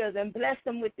careers and blessed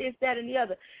them with this, that, and the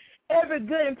other. Every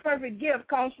good and perfect gift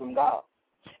comes from God.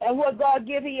 And what God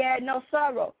give, he had no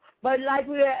sorrow. But like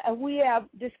we have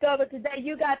discovered today,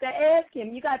 you got to ask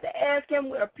him. You got to ask him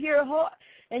with a pure heart.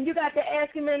 And you got to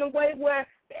ask him in a way where,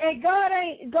 and God,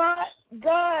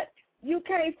 you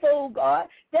can't fool God.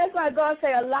 That's why God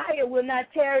say a liar will not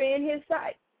tarry in his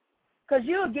sight. Because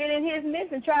you'll get in his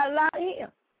midst and try to lie to him.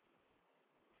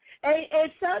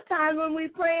 And sometimes when we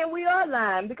pray, we are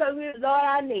lying because Lord,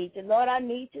 I need you. Lord, I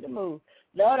need you to move.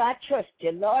 Lord, I trust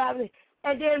you. Lord,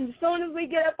 and then as soon as we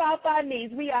get up off our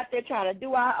knees, we out there trying to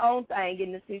do our own thing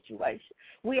in the situation.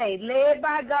 We ain't led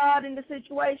by God in the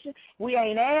situation. We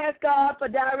ain't asked God for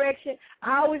direction.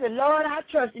 I always say, Lord, I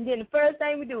trust. And then the first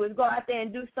thing we do is go out there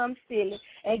and do something silly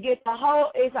and get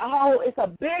it's a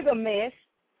bigger mess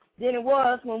than it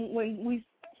was when we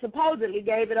supposedly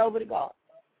gave it over to God.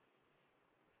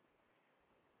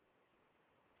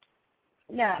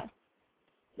 Now,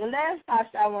 the last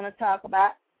passage I want to talk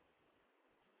about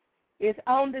is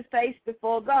on the face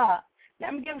before God. Now,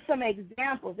 I'm going to give some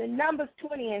examples. In Numbers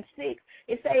 20:6,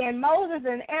 it says, and Moses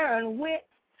and Aaron went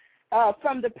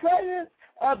from the presence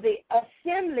of the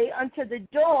assembly unto the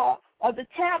door of the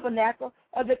tabernacle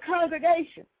of the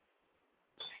congregation.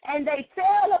 And they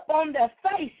fell upon their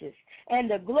faces, and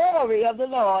the glory of the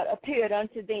Lord appeared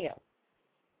unto them.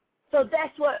 So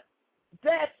that's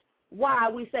why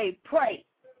we say pray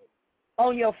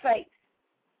on your face.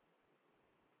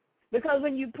 Because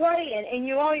when you pray and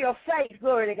you're on your face,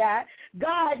 glory to God,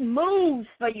 God moves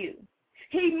for you.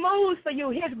 He moves for you.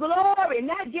 His glory,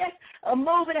 not just a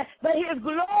moving, but his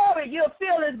glory. You'll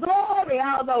feel his glory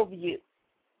all over you.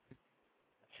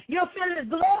 You'll feel his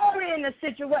glory in the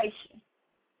situation.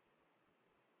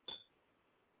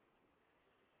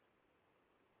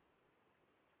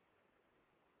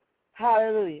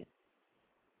 Hallelujah.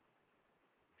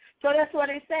 So that's what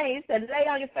it's saying. It said, lay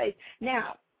on your face.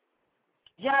 Now,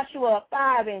 Joshua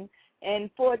 5:14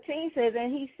 says,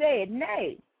 and he said,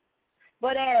 nay,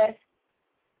 but as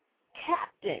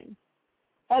captain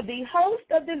of the host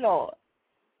of the Lord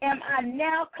am I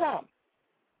now come.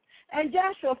 And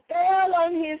Joshua fell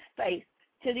on his face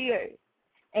to the earth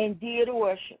and did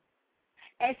worship,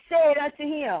 and said unto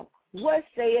him, what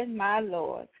saith my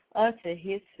Lord unto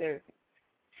his servant?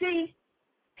 See,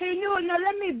 he knew, no,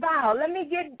 let me bow. Let me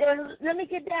get down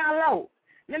low.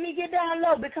 Let me get down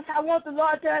low because I want the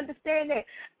Lord to understand that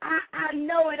I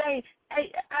know it ain't.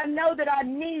 I know that I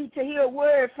need to hear a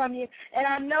word from you, and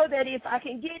I know that if I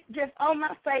can get just on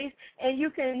my face, and you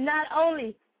can not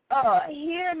only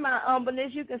hear my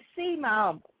humbleness, you can see my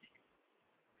humbleness.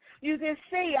 You can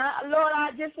see, Lord,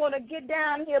 I just want to get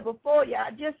down here before you.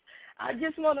 I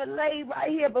just want to lay right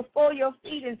here before your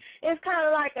feet. And it's kind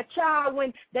of like a child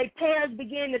when their parents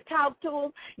begin to talk to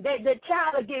them. The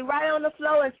child will get right on the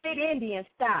floor and sit Indian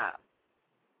style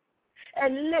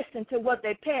and listen to what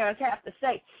their parents have to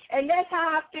say. And that's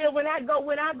how I feel when I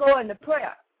go into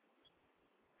prayer.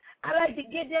 I like to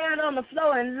get down on the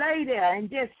floor and lay there and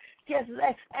just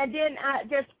lay. And then I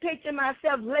just picture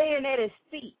myself laying at his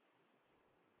feet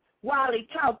while he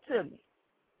talks to me,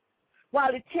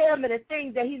 while he tells me the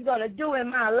things that he's going to do in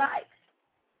my life.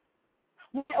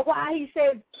 While he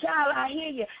says, child, I hear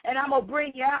you, and I'm going to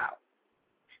bring you out.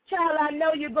 Child, I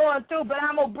know you're going through, but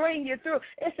I'm going to bring you through.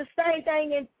 It's the same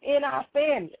thing in our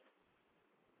family.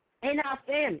 In our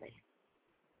family.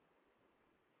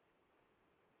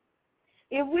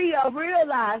 If we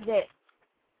realize that,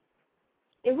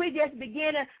 if we just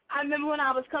begin to, I remember when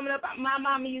I was coming up, my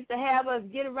mama used to have us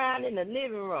get around in the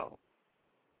living room.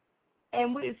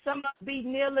 And some of us be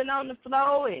kneeling on the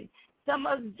floor, and some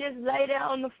of us just lay there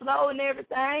on the floor and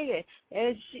everything.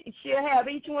 And she'll have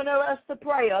each one of us to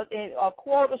pray or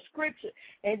quote a scripture,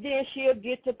 and then she'll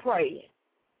get to praying.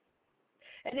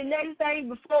 And the next thing,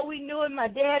 before we knew it, my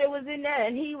daddy was in there,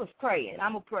 and he was praying.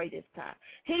 I'm going to pray this time.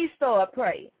 He started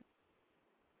praying.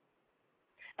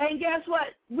 And guess what?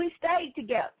 We stayed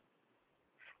together.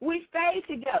 We stayed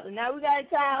together. Now, we got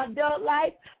into our adult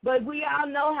life, but we all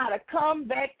know how to come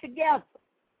back together.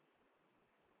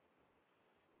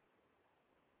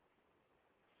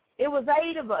 It was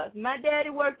 8 of us. My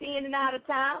daddy worked in and out of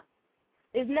town.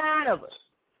 It's 9 of us.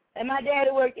 And my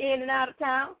daddy worked in and out of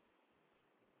town.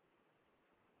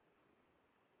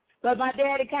 But my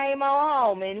daddy came on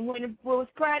home, and when it was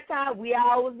prayer time, we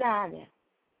all was down there.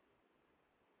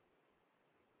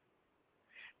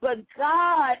 But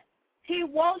God, he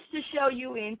wants to show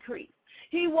you increase.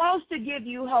 He wants to give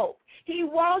you hope. He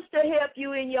wants to help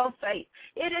you in your faith.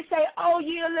 It'll say, oh,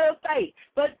 you little faith.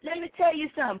 But let me tell you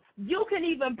something. You can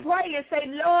even pray and say,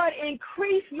 Lord,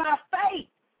 increase my faith.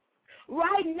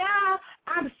 Right now,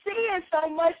 I'm seeing so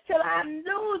much till I'm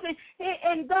losing,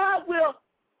 and God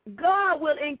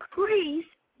will increase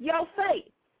your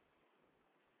faith.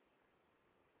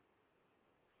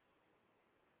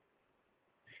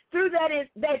 through that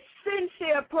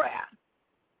sincere prayer,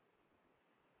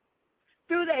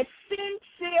 through that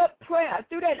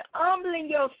humbling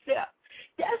yourself.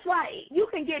 That's why you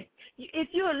can get,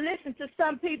 if you listen to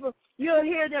some people, you'll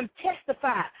hear them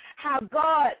testify how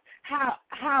God,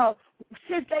 how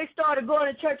since they started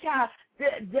going to church, how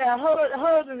their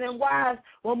husbands and wives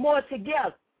were more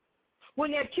together.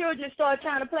 When their children started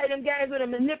trying to play them games with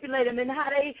them, manipulate them, and how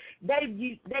they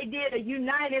did a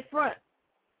united front.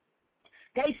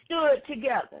 They stood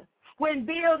together. When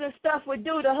bills and stuff were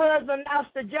due, the husband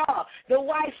lost the job. The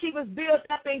wife, she was built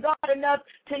up in God enough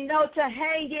to know to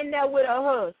hang in there with her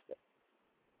husband.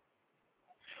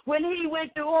 When he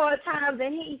went through hard times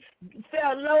and he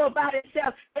felt low about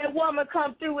himself, that woman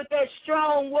come through with that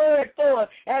strong word for him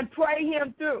and pray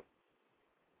him through.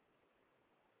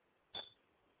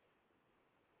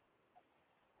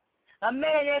 A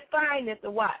man that findeth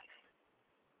a wife.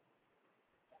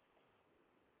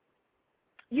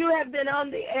 You have been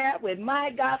on the air with My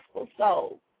Gospel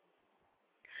Soul,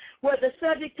 where the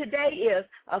subject today is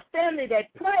a family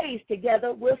that prays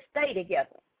together will stay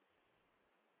together.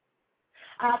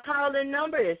 Our call-in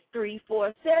number is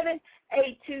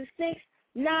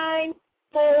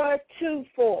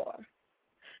 347-826-9424.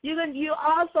 You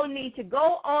also need to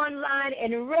go online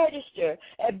and register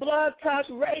at Blog Talk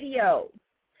Radio.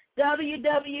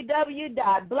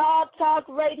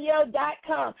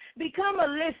 www.blogtalkradio.com. Become a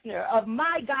listener of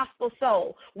My Gospel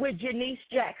Soul with Janice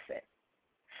Jackson.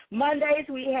 Mondays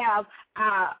we have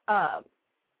our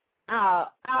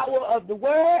Hour of the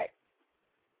Word.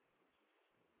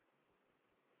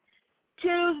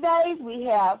 Tuesdays we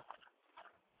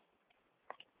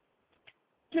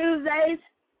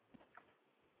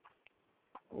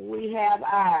have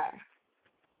our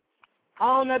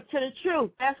On Up to the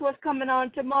Truth. That's what's coming on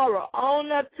tomorrow.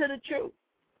 On Up to the Truth.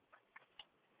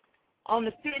 On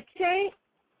the 15th,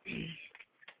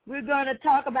 we're going to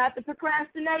talk about the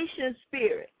procrastination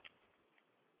spirit.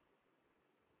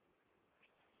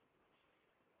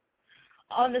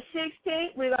 On the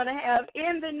 16th, we're going to have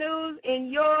In the News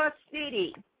in Your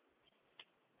City.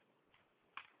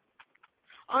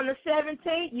 On the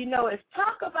 17th, it's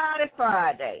Talk About It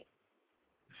Friday.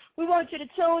 We want you to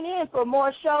tune in for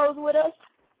more shows with us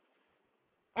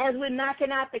as we're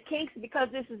knocking out the kinks, because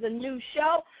this is a new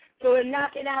show. So we're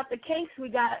knocking out the kinks. We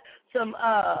got some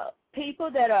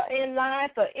people that are in line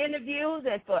for interviews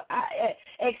and for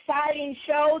exciting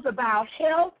shows about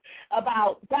health,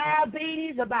 about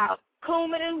diabetes, about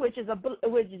Coumadin, which is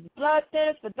blood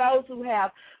thinners for those who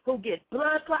get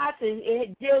blood clots.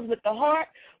 It deals with the heart.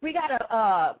 We got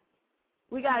a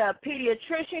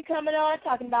pediatrician coming on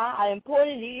talking about how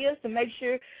important it is to make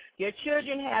sure your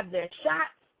children have their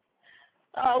shots.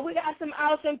 We got some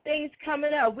awesome things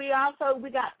coming up. We got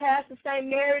Pastor St.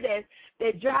 Mary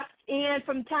that drops in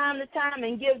from time to time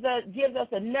and gives us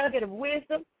a nugget of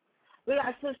wisdom. We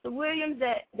got Sister Williams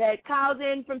that calls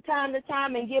in from time to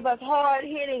time and give us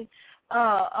hard-hitting,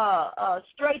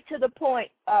 straight to the point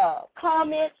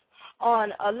comments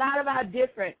on a lot of our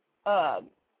different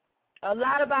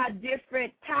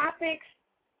topics.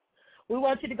 We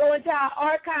want you to go into our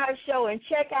archive show and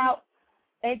check out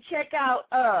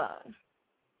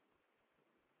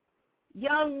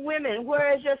Young Women,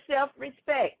 Where is Your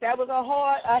Self-Respect? That was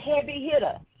a heavy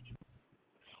hitter.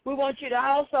 We want you to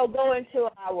also go into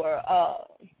our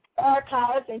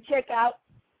archives and check out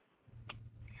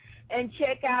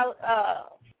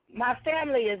My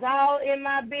Family is All in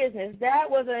My Business. That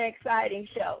was an exciting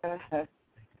show.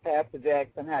 Pastor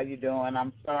Jackson, how you doing?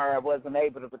 I'm sorry I wasn't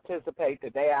able to participate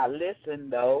today. I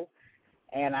listened, though,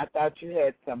 and I thought you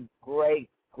had some great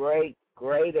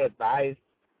advice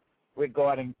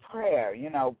regarding prayer.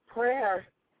 Prayer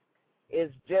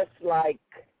is just like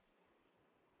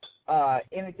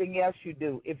anything else you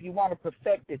do. If you want to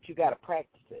perfect it, you got to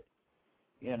practice it,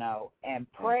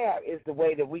 and prayer is the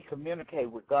way that we communicate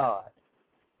with God.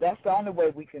 That's the only way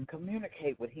we can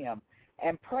communicate with him.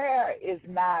 And prayer is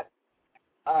not,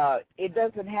 it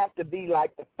doesn't have to be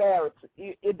like the Pharisees.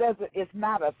 It's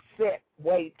not a set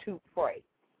way to pray.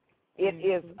 It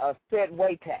is a set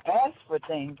way to ask for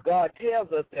things. God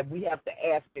tells us that we have to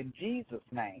ask in Jesus'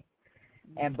 name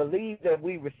and believe that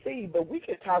we receive, but we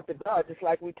can talk to God just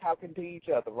like we're talking to each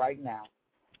other right now.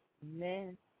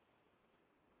 Amen.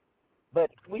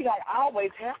 But we don't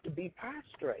always have to be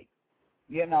prostrate.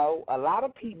 A lot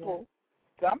of people,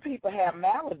 some people have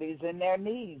maladies in their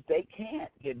knees. They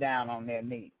can't get down on their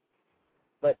knees.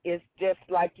 But it's just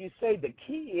like you say, the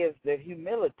key is the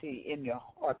humility in your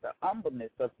heart, the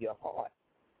humbleness of your heart.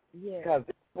 Yeah. Because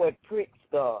that's what pricks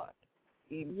God.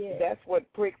 Yeah. That's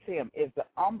what pricks him, is the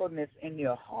humbleness in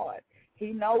your heart.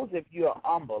 He knows if you're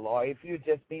humble or if you're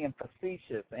just being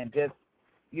facetious and just,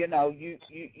 you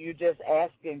just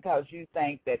asking because you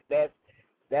think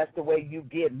that's the way you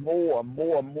get more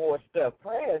stuff.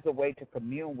 Prayer is a way to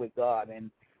commune with God.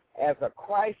 And as a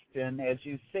Christian, as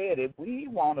you said it, we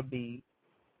want to be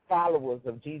followers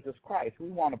of Jesus Christ. We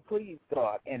want to please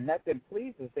God, and nothing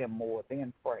pleases him more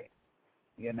than prayer.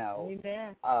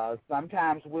 Amen.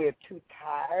 Sometimes we're too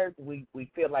tired. We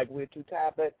feel like we're too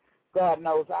tired, but God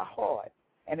knows our heart.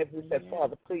 And if we say,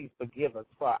 Father, please forgive us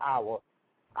for our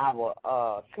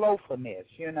slowfulness,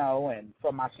 and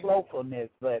for my slowfulness,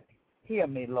 but hear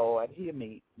me, Lord, hear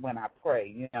me when I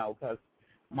pray, because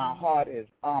my heart is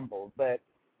humble. But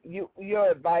your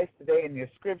advice today in your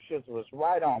scriptures was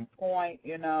right on point.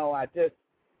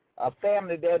 A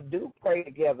family that do pray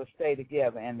together, stay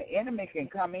together, and the enemy can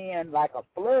come in like a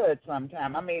flood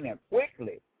sometime. I mean, and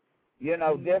quickly.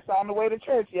 Just on the way to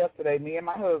church yesterday, me and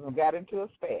my husband got into a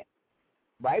spat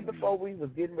right before we was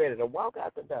getting ready to walk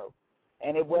out the door,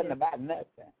 and it wasn't about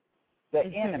nothing. The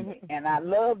enemy. And I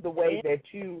love the way that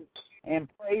you, in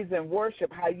praise and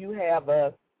worship, how you have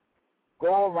us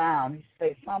go around. You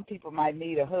say some people might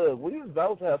need a hug. We was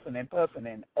both huffing and puffing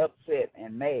and upset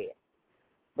and mad.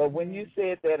 But when you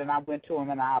said that, and I went to him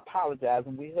and I apologized,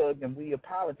 and we hugged and we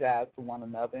apologized to one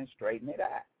another and straightened it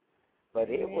out. But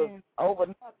it was over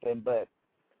nothing. But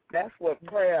that's what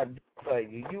prayer did for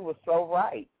you. You were so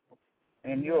right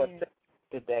in your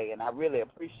today, and I really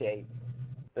appreciate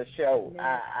the show.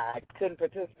 I couldn't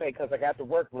participate because I got to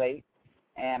work late,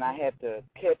 and I had to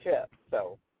catch up.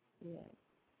 So.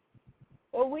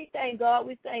 Well, we thank God.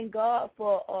 We thank God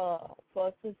for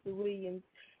Sister Williams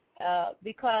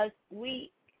because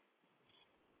we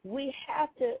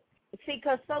have to see,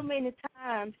 because so many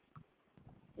times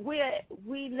we're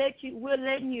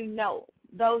letting you know,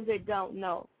 those that don't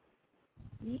know.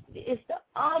 It's the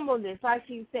humbleness, like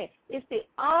she said. It's the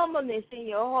humbleness in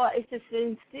your heart. It's the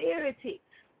sincerity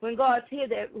when God hears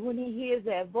that, when He hears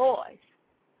that voice,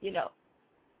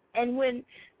 And when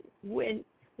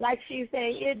like she's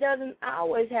saying, it doesn't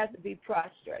always have to be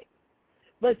prostrate,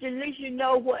 but at least you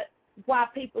know why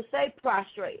people say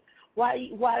prostrate, why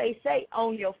they say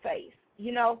on your face,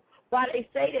 why they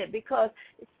say that, because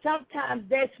sometimes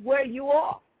that's where you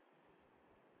are.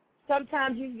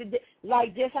 Sometimes just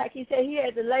like he said, he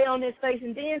had to lay on his face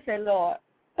and then say, Lord.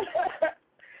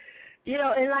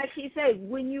 And like she said,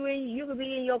 when you could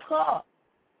be in your car.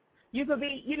 You could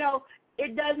be,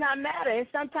 it does not matter. And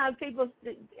sometimes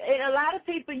a lot of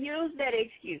people use that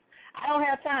excuse. I don't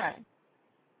have time.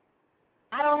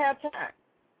 I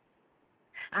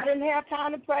didn't have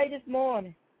time to pray this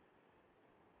morning.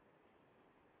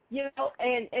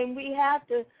 And we have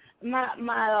to,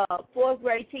 my fourth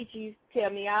grade teacher used to tell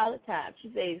me all the time,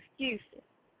 she said excuses.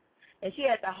 And she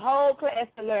had the whole class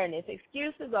to learn this.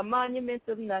 Excuses are monuments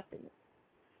of nothingness.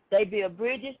 They build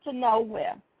bridges to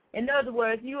nowhere. In other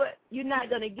words, you're not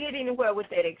going to get anywhere with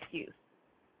that excuse,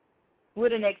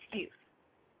 with an excuse.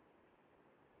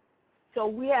 So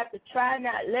we have to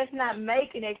let's not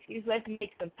make an excuse, let's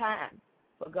make some time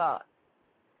for God.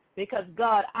 Because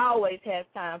God always has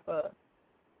time for us.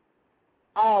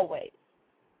 Always.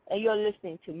 And you're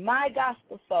listening to My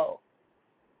Gospel Soul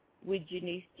with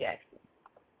Janice Jackson.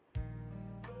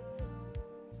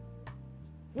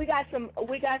 We got some,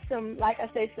 like I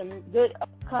said, some good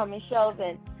upcoming shows,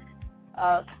 and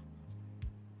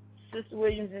Sister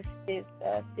Williams is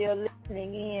still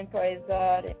listening in, praise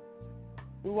God. And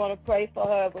we want to pray for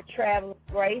her with traveling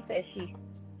grace as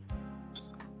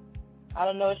I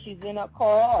don't know if she's in her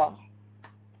car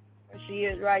or she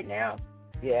is right now.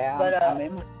 Yeah, but, I'm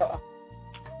in my car.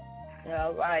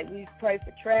 All right, we pray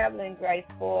for traveling grace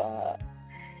for her.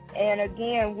 And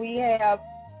again,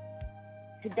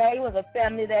 today was a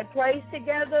family that prays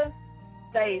together,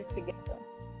 stays together.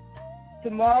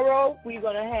 Tomorrow, we're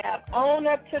going to have Own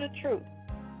Up to the Truth.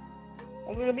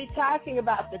 And we're going to be talking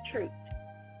about the truth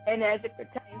and as it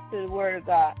pertains to the Word of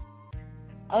God.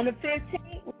 On the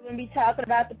 15th, we're going to be talking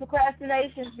about the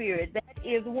procrastination spirit. That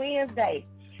is Wednesday.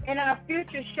 In our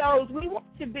future shows, we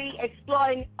want to be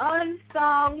exploring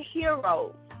unsung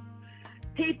heroes,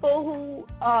 people who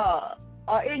are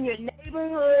in your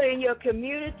neighborhood, in your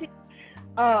community,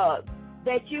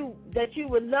 that you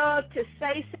would love to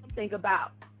say something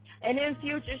about. And in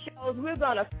future shows, we're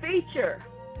going to feature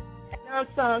an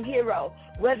unsung hero,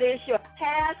 whether it's your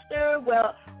pastor,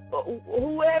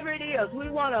 whoever it is. We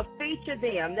want to feature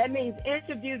them. That means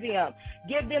interview them,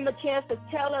 give them a chance to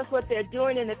tell us what they're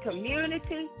doing in the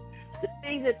community, the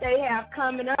things that they have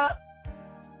coming up.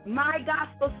 My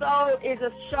Gospel Soul is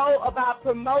a show about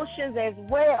promotions as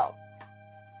well.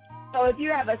 So if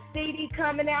you have a CD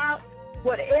coming out,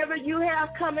 whatever you have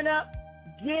coming up,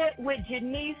 Get with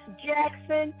Janice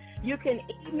Jackson. You can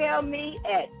email me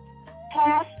at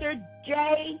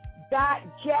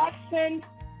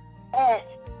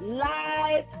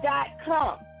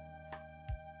pastorj.jackson@live.com.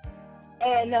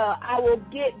 And I will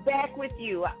get back with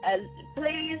you.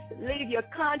 Please leave your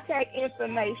contact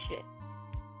information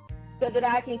so that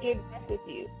I can get back with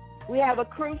you. We have a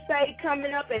crusade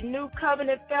coming up at New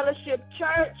Covenant Fellowship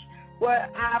Church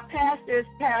where our pastor is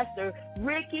Pastor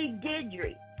Ricky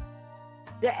Guidry.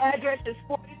 The address is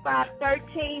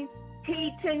 4513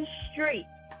 Keaton Street,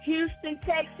 Houston,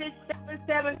 Texas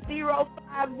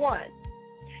 77051.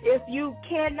 If you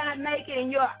cannot make it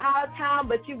and you're out of town,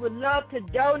 but you would love to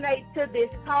donate to this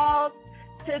cause,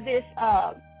 to this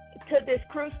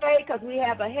crusade, because we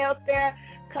have a health fair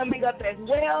coming up as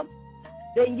well,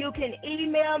 then you can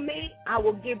email me. I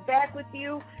will get back with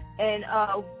you, and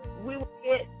we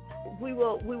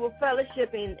will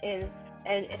fellowship and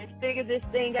figure this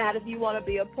thing out if you want to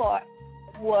be a part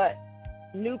of what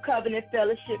New Covenant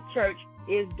Fellowship Church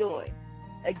is doing.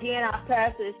 Again, our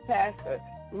pastor is Pastor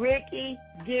Ricky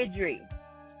Guidry.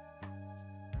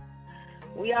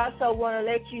 We also want to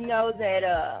let you know that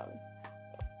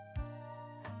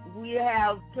we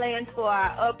have plans for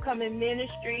our upcoming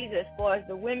ministries as far as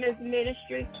the women's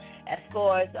ministry, as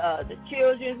far as the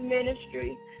children's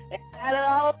ministry, and a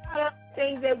whole lot of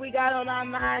things that we got on our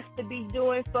minds to be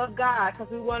doing for God, because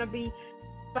we want to be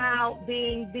found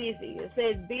being busy. It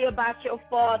says, be about your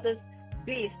Father's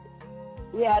business.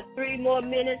 We have 3 more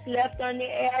minutes left on the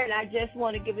air, and I just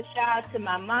want to give a shout out to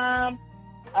my mom.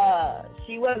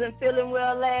 She wasn't feeling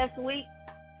well last week.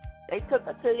 They took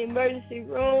her to the emergency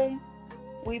room.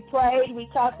 We prayed. We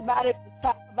talked about it. We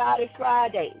talked about it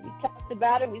Friday. We talked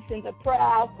about it. We sent a prayer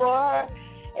out for her,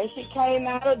 and she came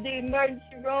out of the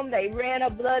emergency room. They ran her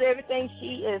blood, everything.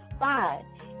 She is fine,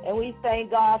 and we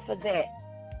thank God for that.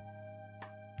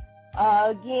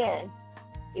 Again,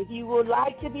 if you would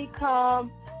like to become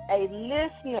a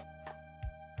listener,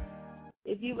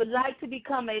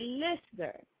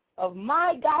 of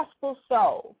My Gospel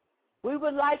Soul, we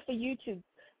would like for you to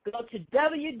go to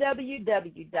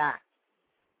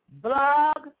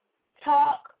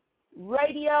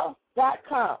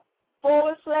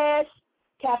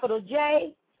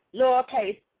www.blogtalkradio.com/J,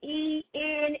 lowercase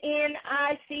ENNICE,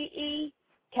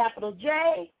 capital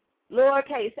J,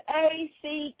 lowercase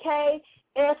ACKSON.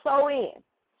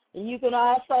 And you can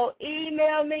also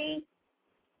email me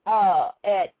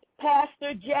at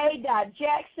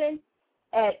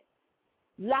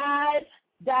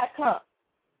pastorj.jackson@live.com.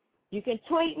 You can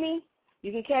tweet me.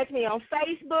 You can catch me on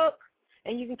Facebook,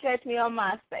 and you can catch me on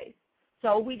MySpace.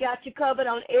 So we got you covered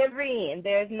on every end.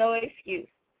 There's no excuse.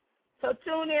 So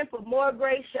tune in for more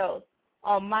great shows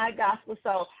on My Gospel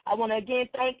Soul. I want to again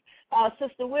thank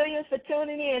Sister Williams for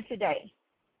tuning in today.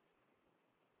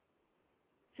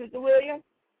 Sister Williams?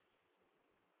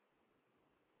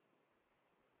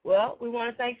 Well, we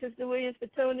want to thank Sister Williams for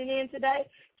tuning in today.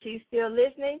 She's still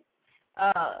listening.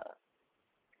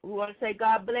 We want to say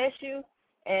God bless you,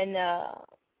 and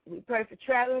we pray for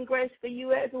traveling grace for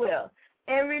you as well.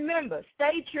 And remember,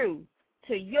 stay true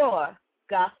to your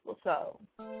gospel soul.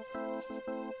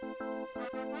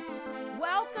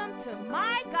 Welcome to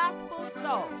My Gospel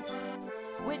Soul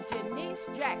with Janice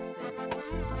Jackson.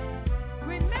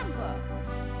 Remember,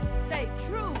 stay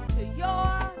true to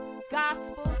your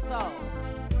gospel soul.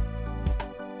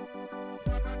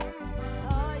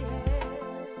 Oh, yeah.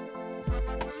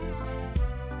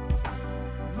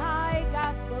 My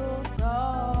gospel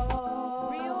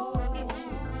soul. Real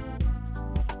issues.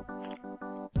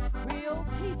 Real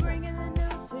tea bringing the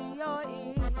news to your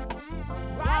ears.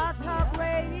 Right Talk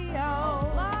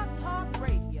Radio. Blog Talk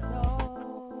Radio.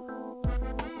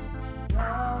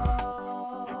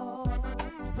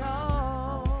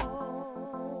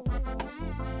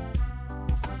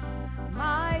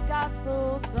 My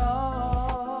gospel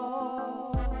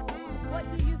soul. What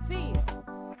do you feel?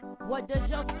 What does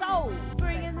your soul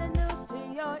bringing the news to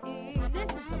your ears? This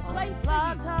is the place for you.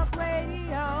 Blog Talk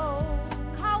Radio.